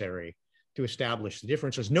necessary to establish the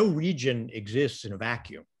differences. No region exists in a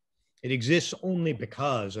vacuum. It exists only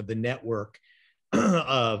because of the network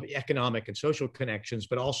of economic and social connections,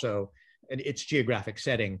 but also its geographic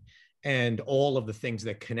setting and all of the things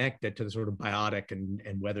that connect it to the sort of biotic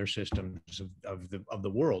and weather systems of the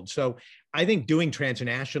world. So I think doing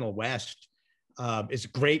transnational West is a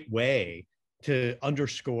great way to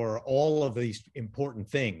underscore all of these important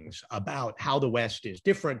things about how the West is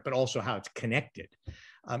different, but also how it's connected.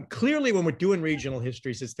 Clearly, when we're doing regional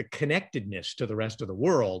histories, it's the connectedness to the rest of the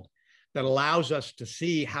world that allows us to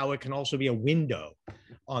see how it can also be a window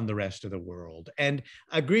on the rest of the world. And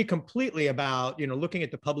I agree completely about, looking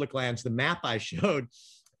at the public lands, the map I showed,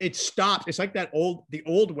 it stopped. It's like the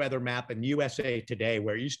old weather map in USA Today,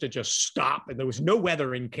 where it used to just stop and there was no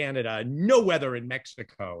weather in Canada, no weather in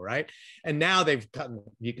Mexico, right? And now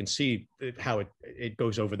you can see how it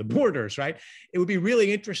goes over the borders, right? It would be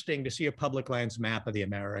really interesting to see a public lands map of the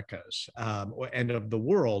Americas and of the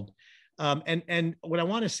world. And what I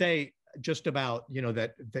want to say just about,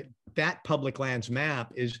 that public lands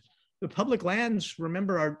map is the public lands,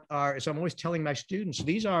 remember, are, as I'm always telling my students,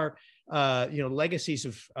 these are legacies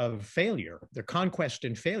of failure. They're conquest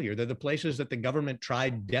and failure. They're the places that the government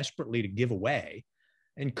tried desperately to give away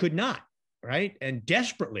and could not, right? And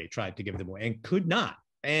desperately tried to give them away and could not.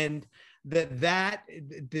 And that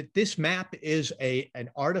this map is an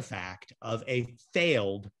artifact of a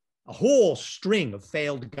whole string of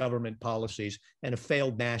failed government policies and a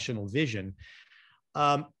failed national vision.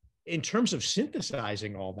 In terms of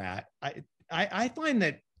synthesizing all that, I find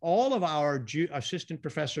that all of our assistant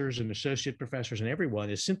professors and associate professors and everyone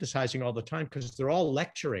is synthesizing all the time because they're all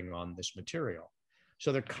lecturing on this material.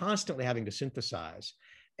 So they're constantly having to synthesize.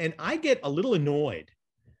 And I get a little annoyed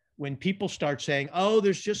when people start saying, oh,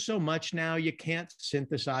 there's just so much now, you can't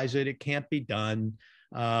synthesize it, it can't be done.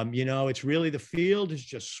 You know, it's really, the field is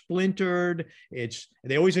just splintered.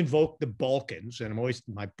 They always invoke the Balkans, and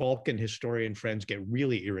my Balkan historian friends get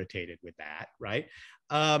really irritated with that, right?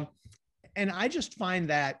 And I just find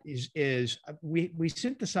that we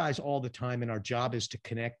synthesize all the time, and our job is to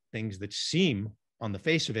connect things that seem, on the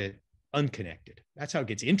face of it, unconnected. That's how it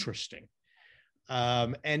gets interesting.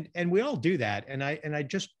 And we all do that. And I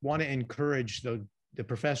just want to encourage the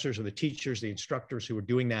professors or the teachers, the instructors who are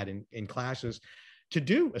doing that in classes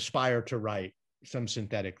to aspire to write some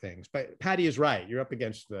synthetic things. But Patty is right. You're up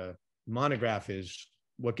against the monograph is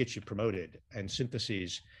what gets you promoted, and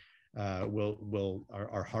syntheses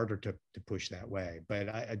are harder to push that way.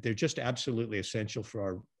 But they're just absolutely essential for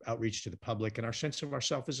our outreach to the public and our sense of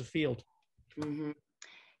ourselves as a field. Mm-hmm.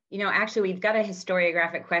 You know, actually, we've got a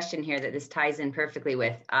historiographic question here that this ties in perfectly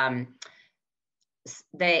with.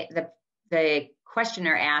 The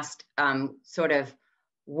questioner asked sort of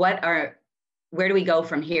where do we go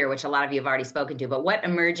from here, which a lot of you have already spoken to, but what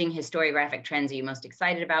emerging historiographic trends are you most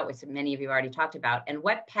excited about, which many of you have already talked about, and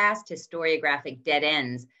what past historiographic dead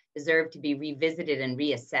ends deserve to be revisited and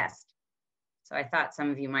reassessed? So I thought some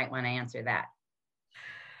of you might want to answer that.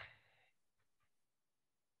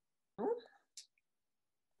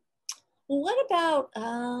 Well, what about,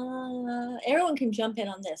 everyone can jump in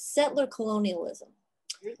on this, settler colonialism.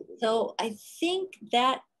 So I think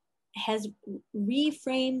that has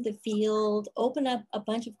reframed the field, opened up a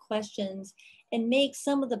bunch of questions, and make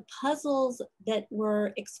some of the puzzles that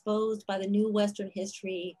were exposed by the new Western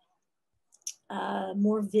history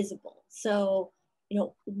more visible. So, you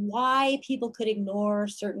know, why people could ignore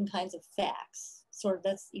certain kinds of facts.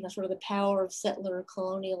 That's, you know, sort of the power of settler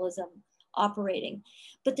colonialism operating.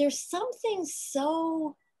 But there's something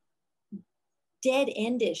so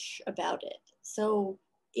dead-endish about it. So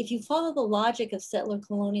if you follow the logic of settler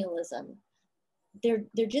colonialism, there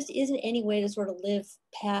just isn't any way to sort of live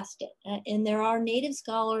past it. And there are Native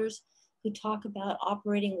scholars who talk about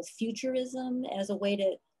operating with futurism as a way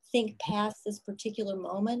to think past this particular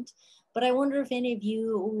moment. But I wonder if any of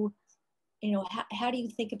you, you know, how do you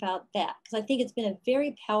think about that? Because I think it's been a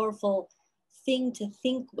very powerful thing to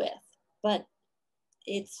think with, but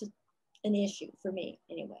it's an issue for me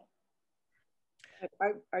anyway.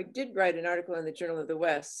 I did write an article in the Journal of the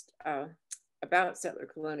West about settler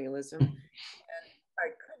colonialism,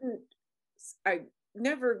 and I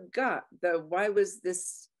never got why was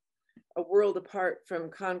this a world apart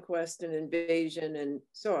from conquest and invasion and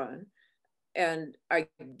so on. And I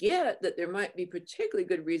get that there might be particularly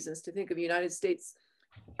good reasons to think of United States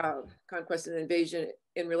conquest and invasion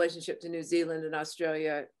in relationship to New Zealand and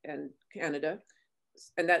Australia and Canada.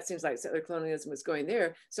 And that seems like settler colonialism was going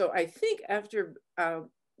there. So I think after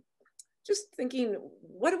just thinking,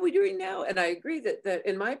 what are we doing now? And I agree that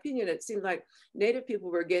in my opinion, it seemed like Native people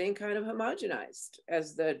were getting kind of homogenized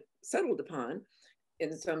as the settled upon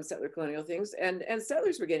in some settler colonial things. And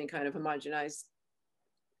settlers were getting kind of homogenized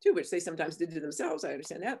too, which they sometimes did to themselves. I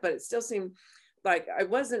understand that, but it still seemed like I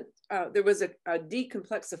wasn't, there was a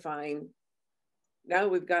decomplexifying. Now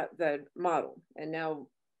we've got the model, and now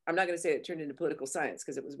I'm not going to say it turned into political science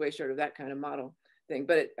because it was way short of that kind of model thing,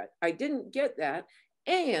 but I didn't get that.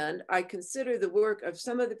 And I consider the work of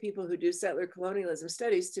some of the people who do settler colonialism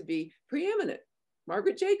studies to be preeminent.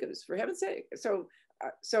 Margaret Jacobs, for heaven's sake.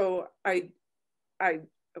 So I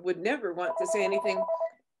would never want to say anything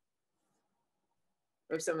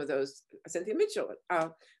of some of those, Cynthia Mitchell,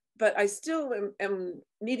 but I still am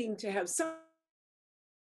needing to have some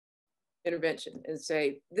intervention and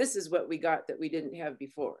say, this is what we got that we didn't have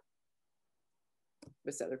before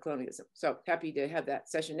with settler colonialism. So happy to have that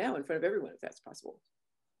session now in front of everyone, if that's possible.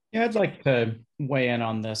 Yeah, I'd like to weigh in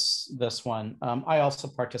on this one. I also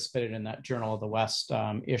participated in that Journal of the West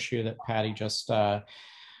issue that Patty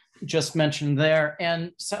just mentioned there.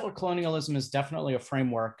 And settler colonialism is definitely a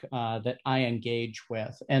framework that I engage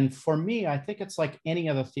with. And for me, I think it's like any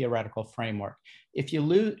other theoretical framework. If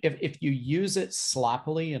you use it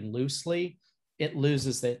sloppily and loosely, it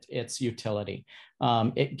loses its utility.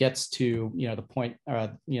 It gets to the point,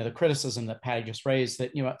 the criticism that Patty just raised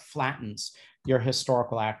that it flattens your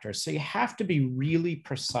historical actors. So you have to be really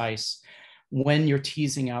precise when you're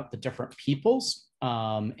teasing out the different peoples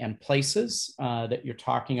and places that you're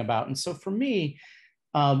talking about. And so for me,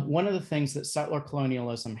 one of the things that settler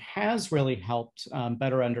colonialism has really helped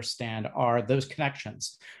better understand are those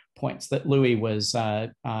connections points that Louis was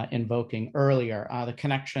invoking earlier, the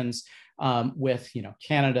connections with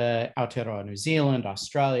Canada, Aotearoa New Zealand,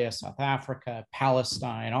 Australia, South Africa,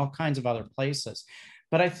 Palestine, all kinds of other places.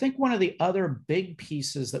 But I think one of the other big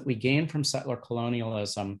pieces that we gained from settler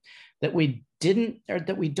colonialism that we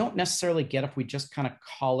don't necessarily get if we just kind of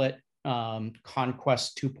call it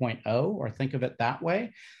Conquest 2.0 or think of it that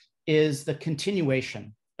way, is the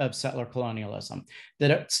continuation of settler colonialism,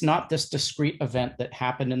 that it's not this discrete event that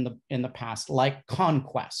happened in the past, like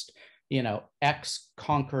conquest, X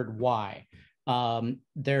conquered Y.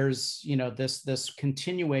 There's this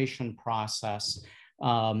continuation process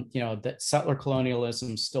that settler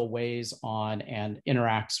colonialism still weighs on and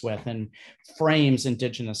interacts with and frames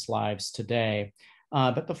Indigenous lives today.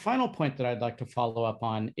 But the final point that I'd like to follow up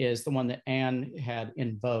on is the one that Anne had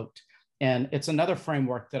invoked. And it's another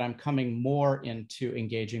framework that I'm coming more into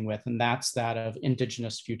engaging with, and that's that of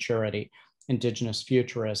Indigenous futurity, Indigenous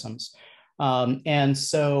futurisms. And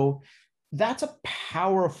so that's a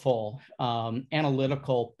powerful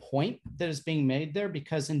analytical point that is being made there,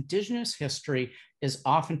 because Indigenous history is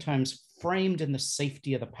oftentimes framed in the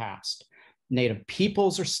safety of the past. Native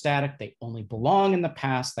peoples are static. They only belong in the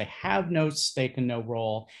past. They have no stake and no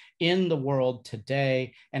role in the world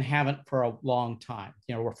today and haven't for a long time.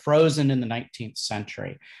 We're frozen in the 19th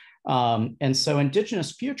century. And so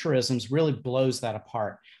Indigenous futurisms really blows that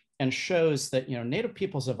apart and shows that, Native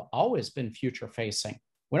peoples have always been future facing.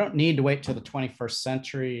 We don't need to wait till the 21st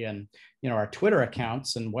century and our Twitter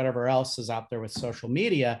accounts and whatever else is out there with social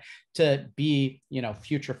media to be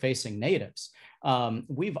future facing natives.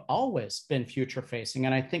 We've always been future facing.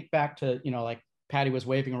 And I think back to like Patty was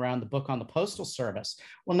waving around the book on the Postal Service.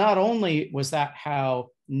 Well, not only was that how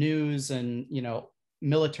news and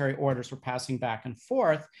military orders were passing back and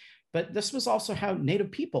forth, but this was also how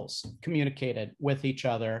Native peoples communicated with each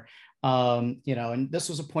other. And this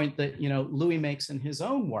was a point that, Louis makes in his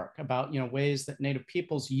own work about, ways that Native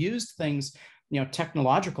peoples used things,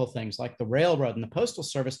 technological things like the railroad and the Postal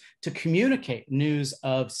Service to communicate news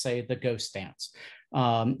of, say, the ghost dance.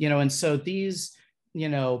 And so these,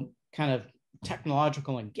 kind of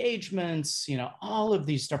technological engagements, all of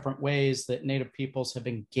these different ways that Native peoples have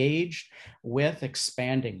engaged with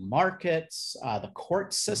expanding markets, the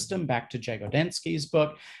court system, back to Jagodensky's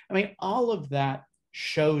book. I mean, all of that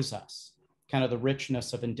shows us kind of the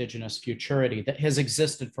richness of Indigenous futurity that has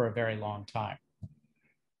existed for a very long time.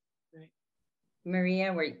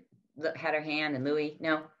 Maria, had her hand, and Louis,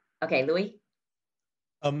 no? Okay, Louis?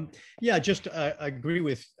 Yeah, just I agree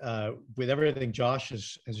with everything Josh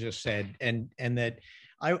has just said, and that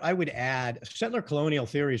I would add, settler colonial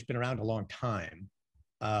theory has been around a long time.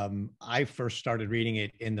 I first started reading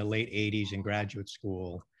it in the late 80s in graduate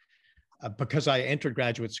school, because I entered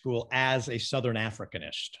graduate school as a Southern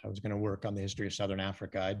Africanist. I was going to work on the history of Southern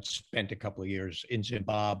Africa. I'd spent a couple of years in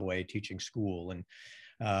Zimbabwe teaching school, and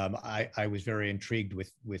I was very intrigued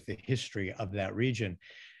with the history of that region.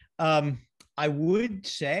 I would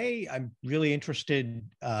say I'm really interested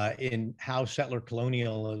in how settler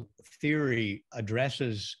colonial theory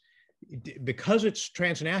addresses, because it's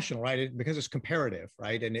transnational, right? Because it's comparative,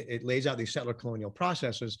 right? And it lays out these settler colonial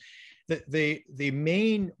processes. One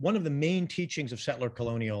of the main teachings of settler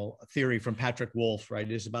colonial theory from Patrick Wolfe,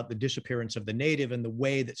 right, is about the disappearance of the native and the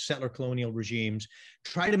way that settler colonial regimes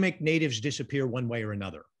try to make natives disappear one way or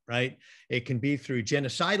another, right? It can be through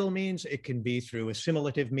genocidal means, it can be through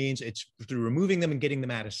assimilative means, it's through removing them and getting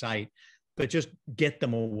them out of sight, but just get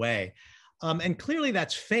them away. And clearly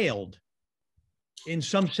that's failed in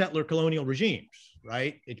some settler colonial regimes,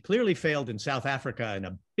 right? It clearly failed in South Africa in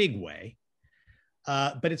a big way.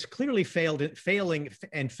 But it's clearly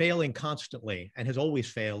failing constantly, and has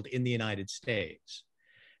always failed in the United States.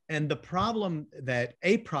 And a problem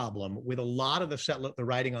with a lot of the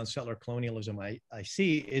writing on settler colonialism I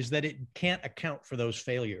see is that it can't account for those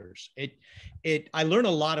failures. I learn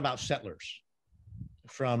a lot about settlers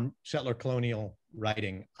from settler colonial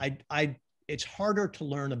writing. It's harder to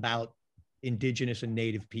learn about Indigenous and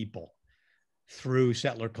Native people through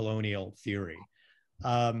settler colonial theory.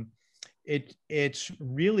 It's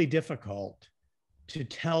really difficult to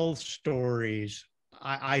tell stories.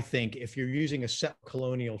 I think if you're using a settler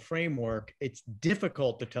colonial framework, it's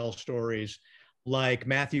difficult to tell stories like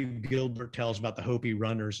Matthew Gilbert tells about the Hopi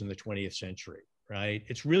runners in the 20th century, right?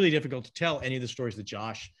 It's really difficult to tell any of the stories that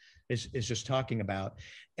Josh is just talking about.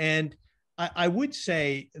 And I would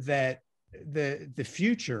say that the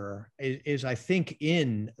future is I think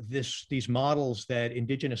in these models that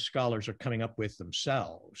Indigenous scholars are coming up with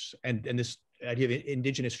themselves, and this idea of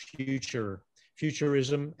Indigenous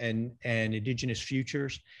futurism and Indigenous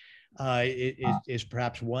futures. is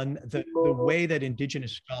perhaps one. The way that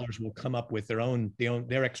Indigenous scholars will come up with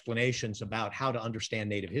their explanations about how to understand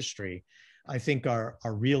Native history, I think are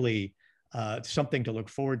really something to look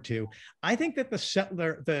forward to. I think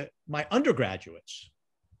that my undergraduates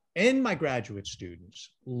and my graduate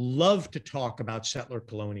students love to talk about settler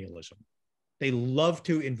colonialism. They love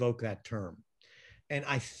to invoke that term. And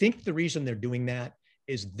I think the reason they're doing that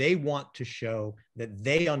is they want to show that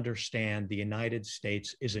they understand the United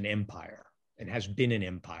States is an empire and has been an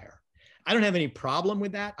empire. I don't have any problem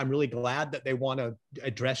with that. I'm really glad that they want to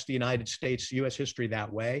address the United States, US history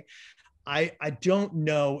that way. I don't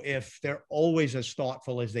know if they're always as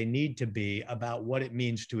thoughtful as they need to be about what it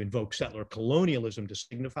means to invoke settler colonialism to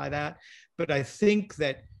signify that. But I think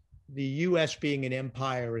that the US being an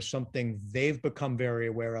empire is something they've become very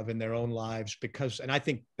aware of in their own lives and I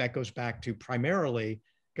think that goes back to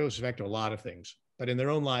a lot of things, but in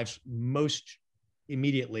their own lives, most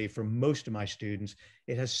immediately for most of my students,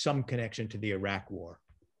 it has some connection to the Iraq War.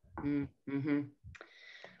 Mm-hmm.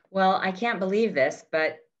 Well, I can't believe this,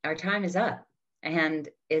 but our time is up, and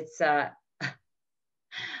it's, I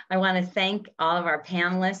want to thank all of our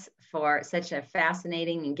panelists for such a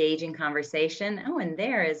fascinating, engaging conversation. Oh, and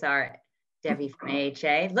there is our Debbie from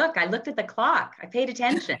AHA. Look, I looked at the clock. I paid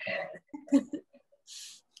attention. Okay.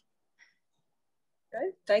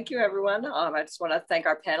 Thank you, everyone. I just want to thank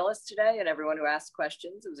our panelists today and everyone who asked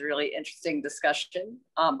questions. It was a really interesting discussion.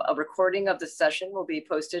 A recording of the session will be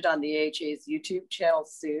posted on the AHA's YouTube channel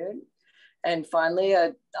soon. And finally,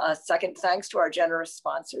 a second thanks to our generous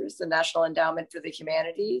sponsors, the National Endowment for the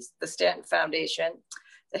Humanities, the Stanton Foundation,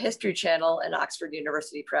 the History Channel, and Oxford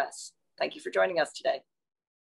University Press. Thank you for joining us today.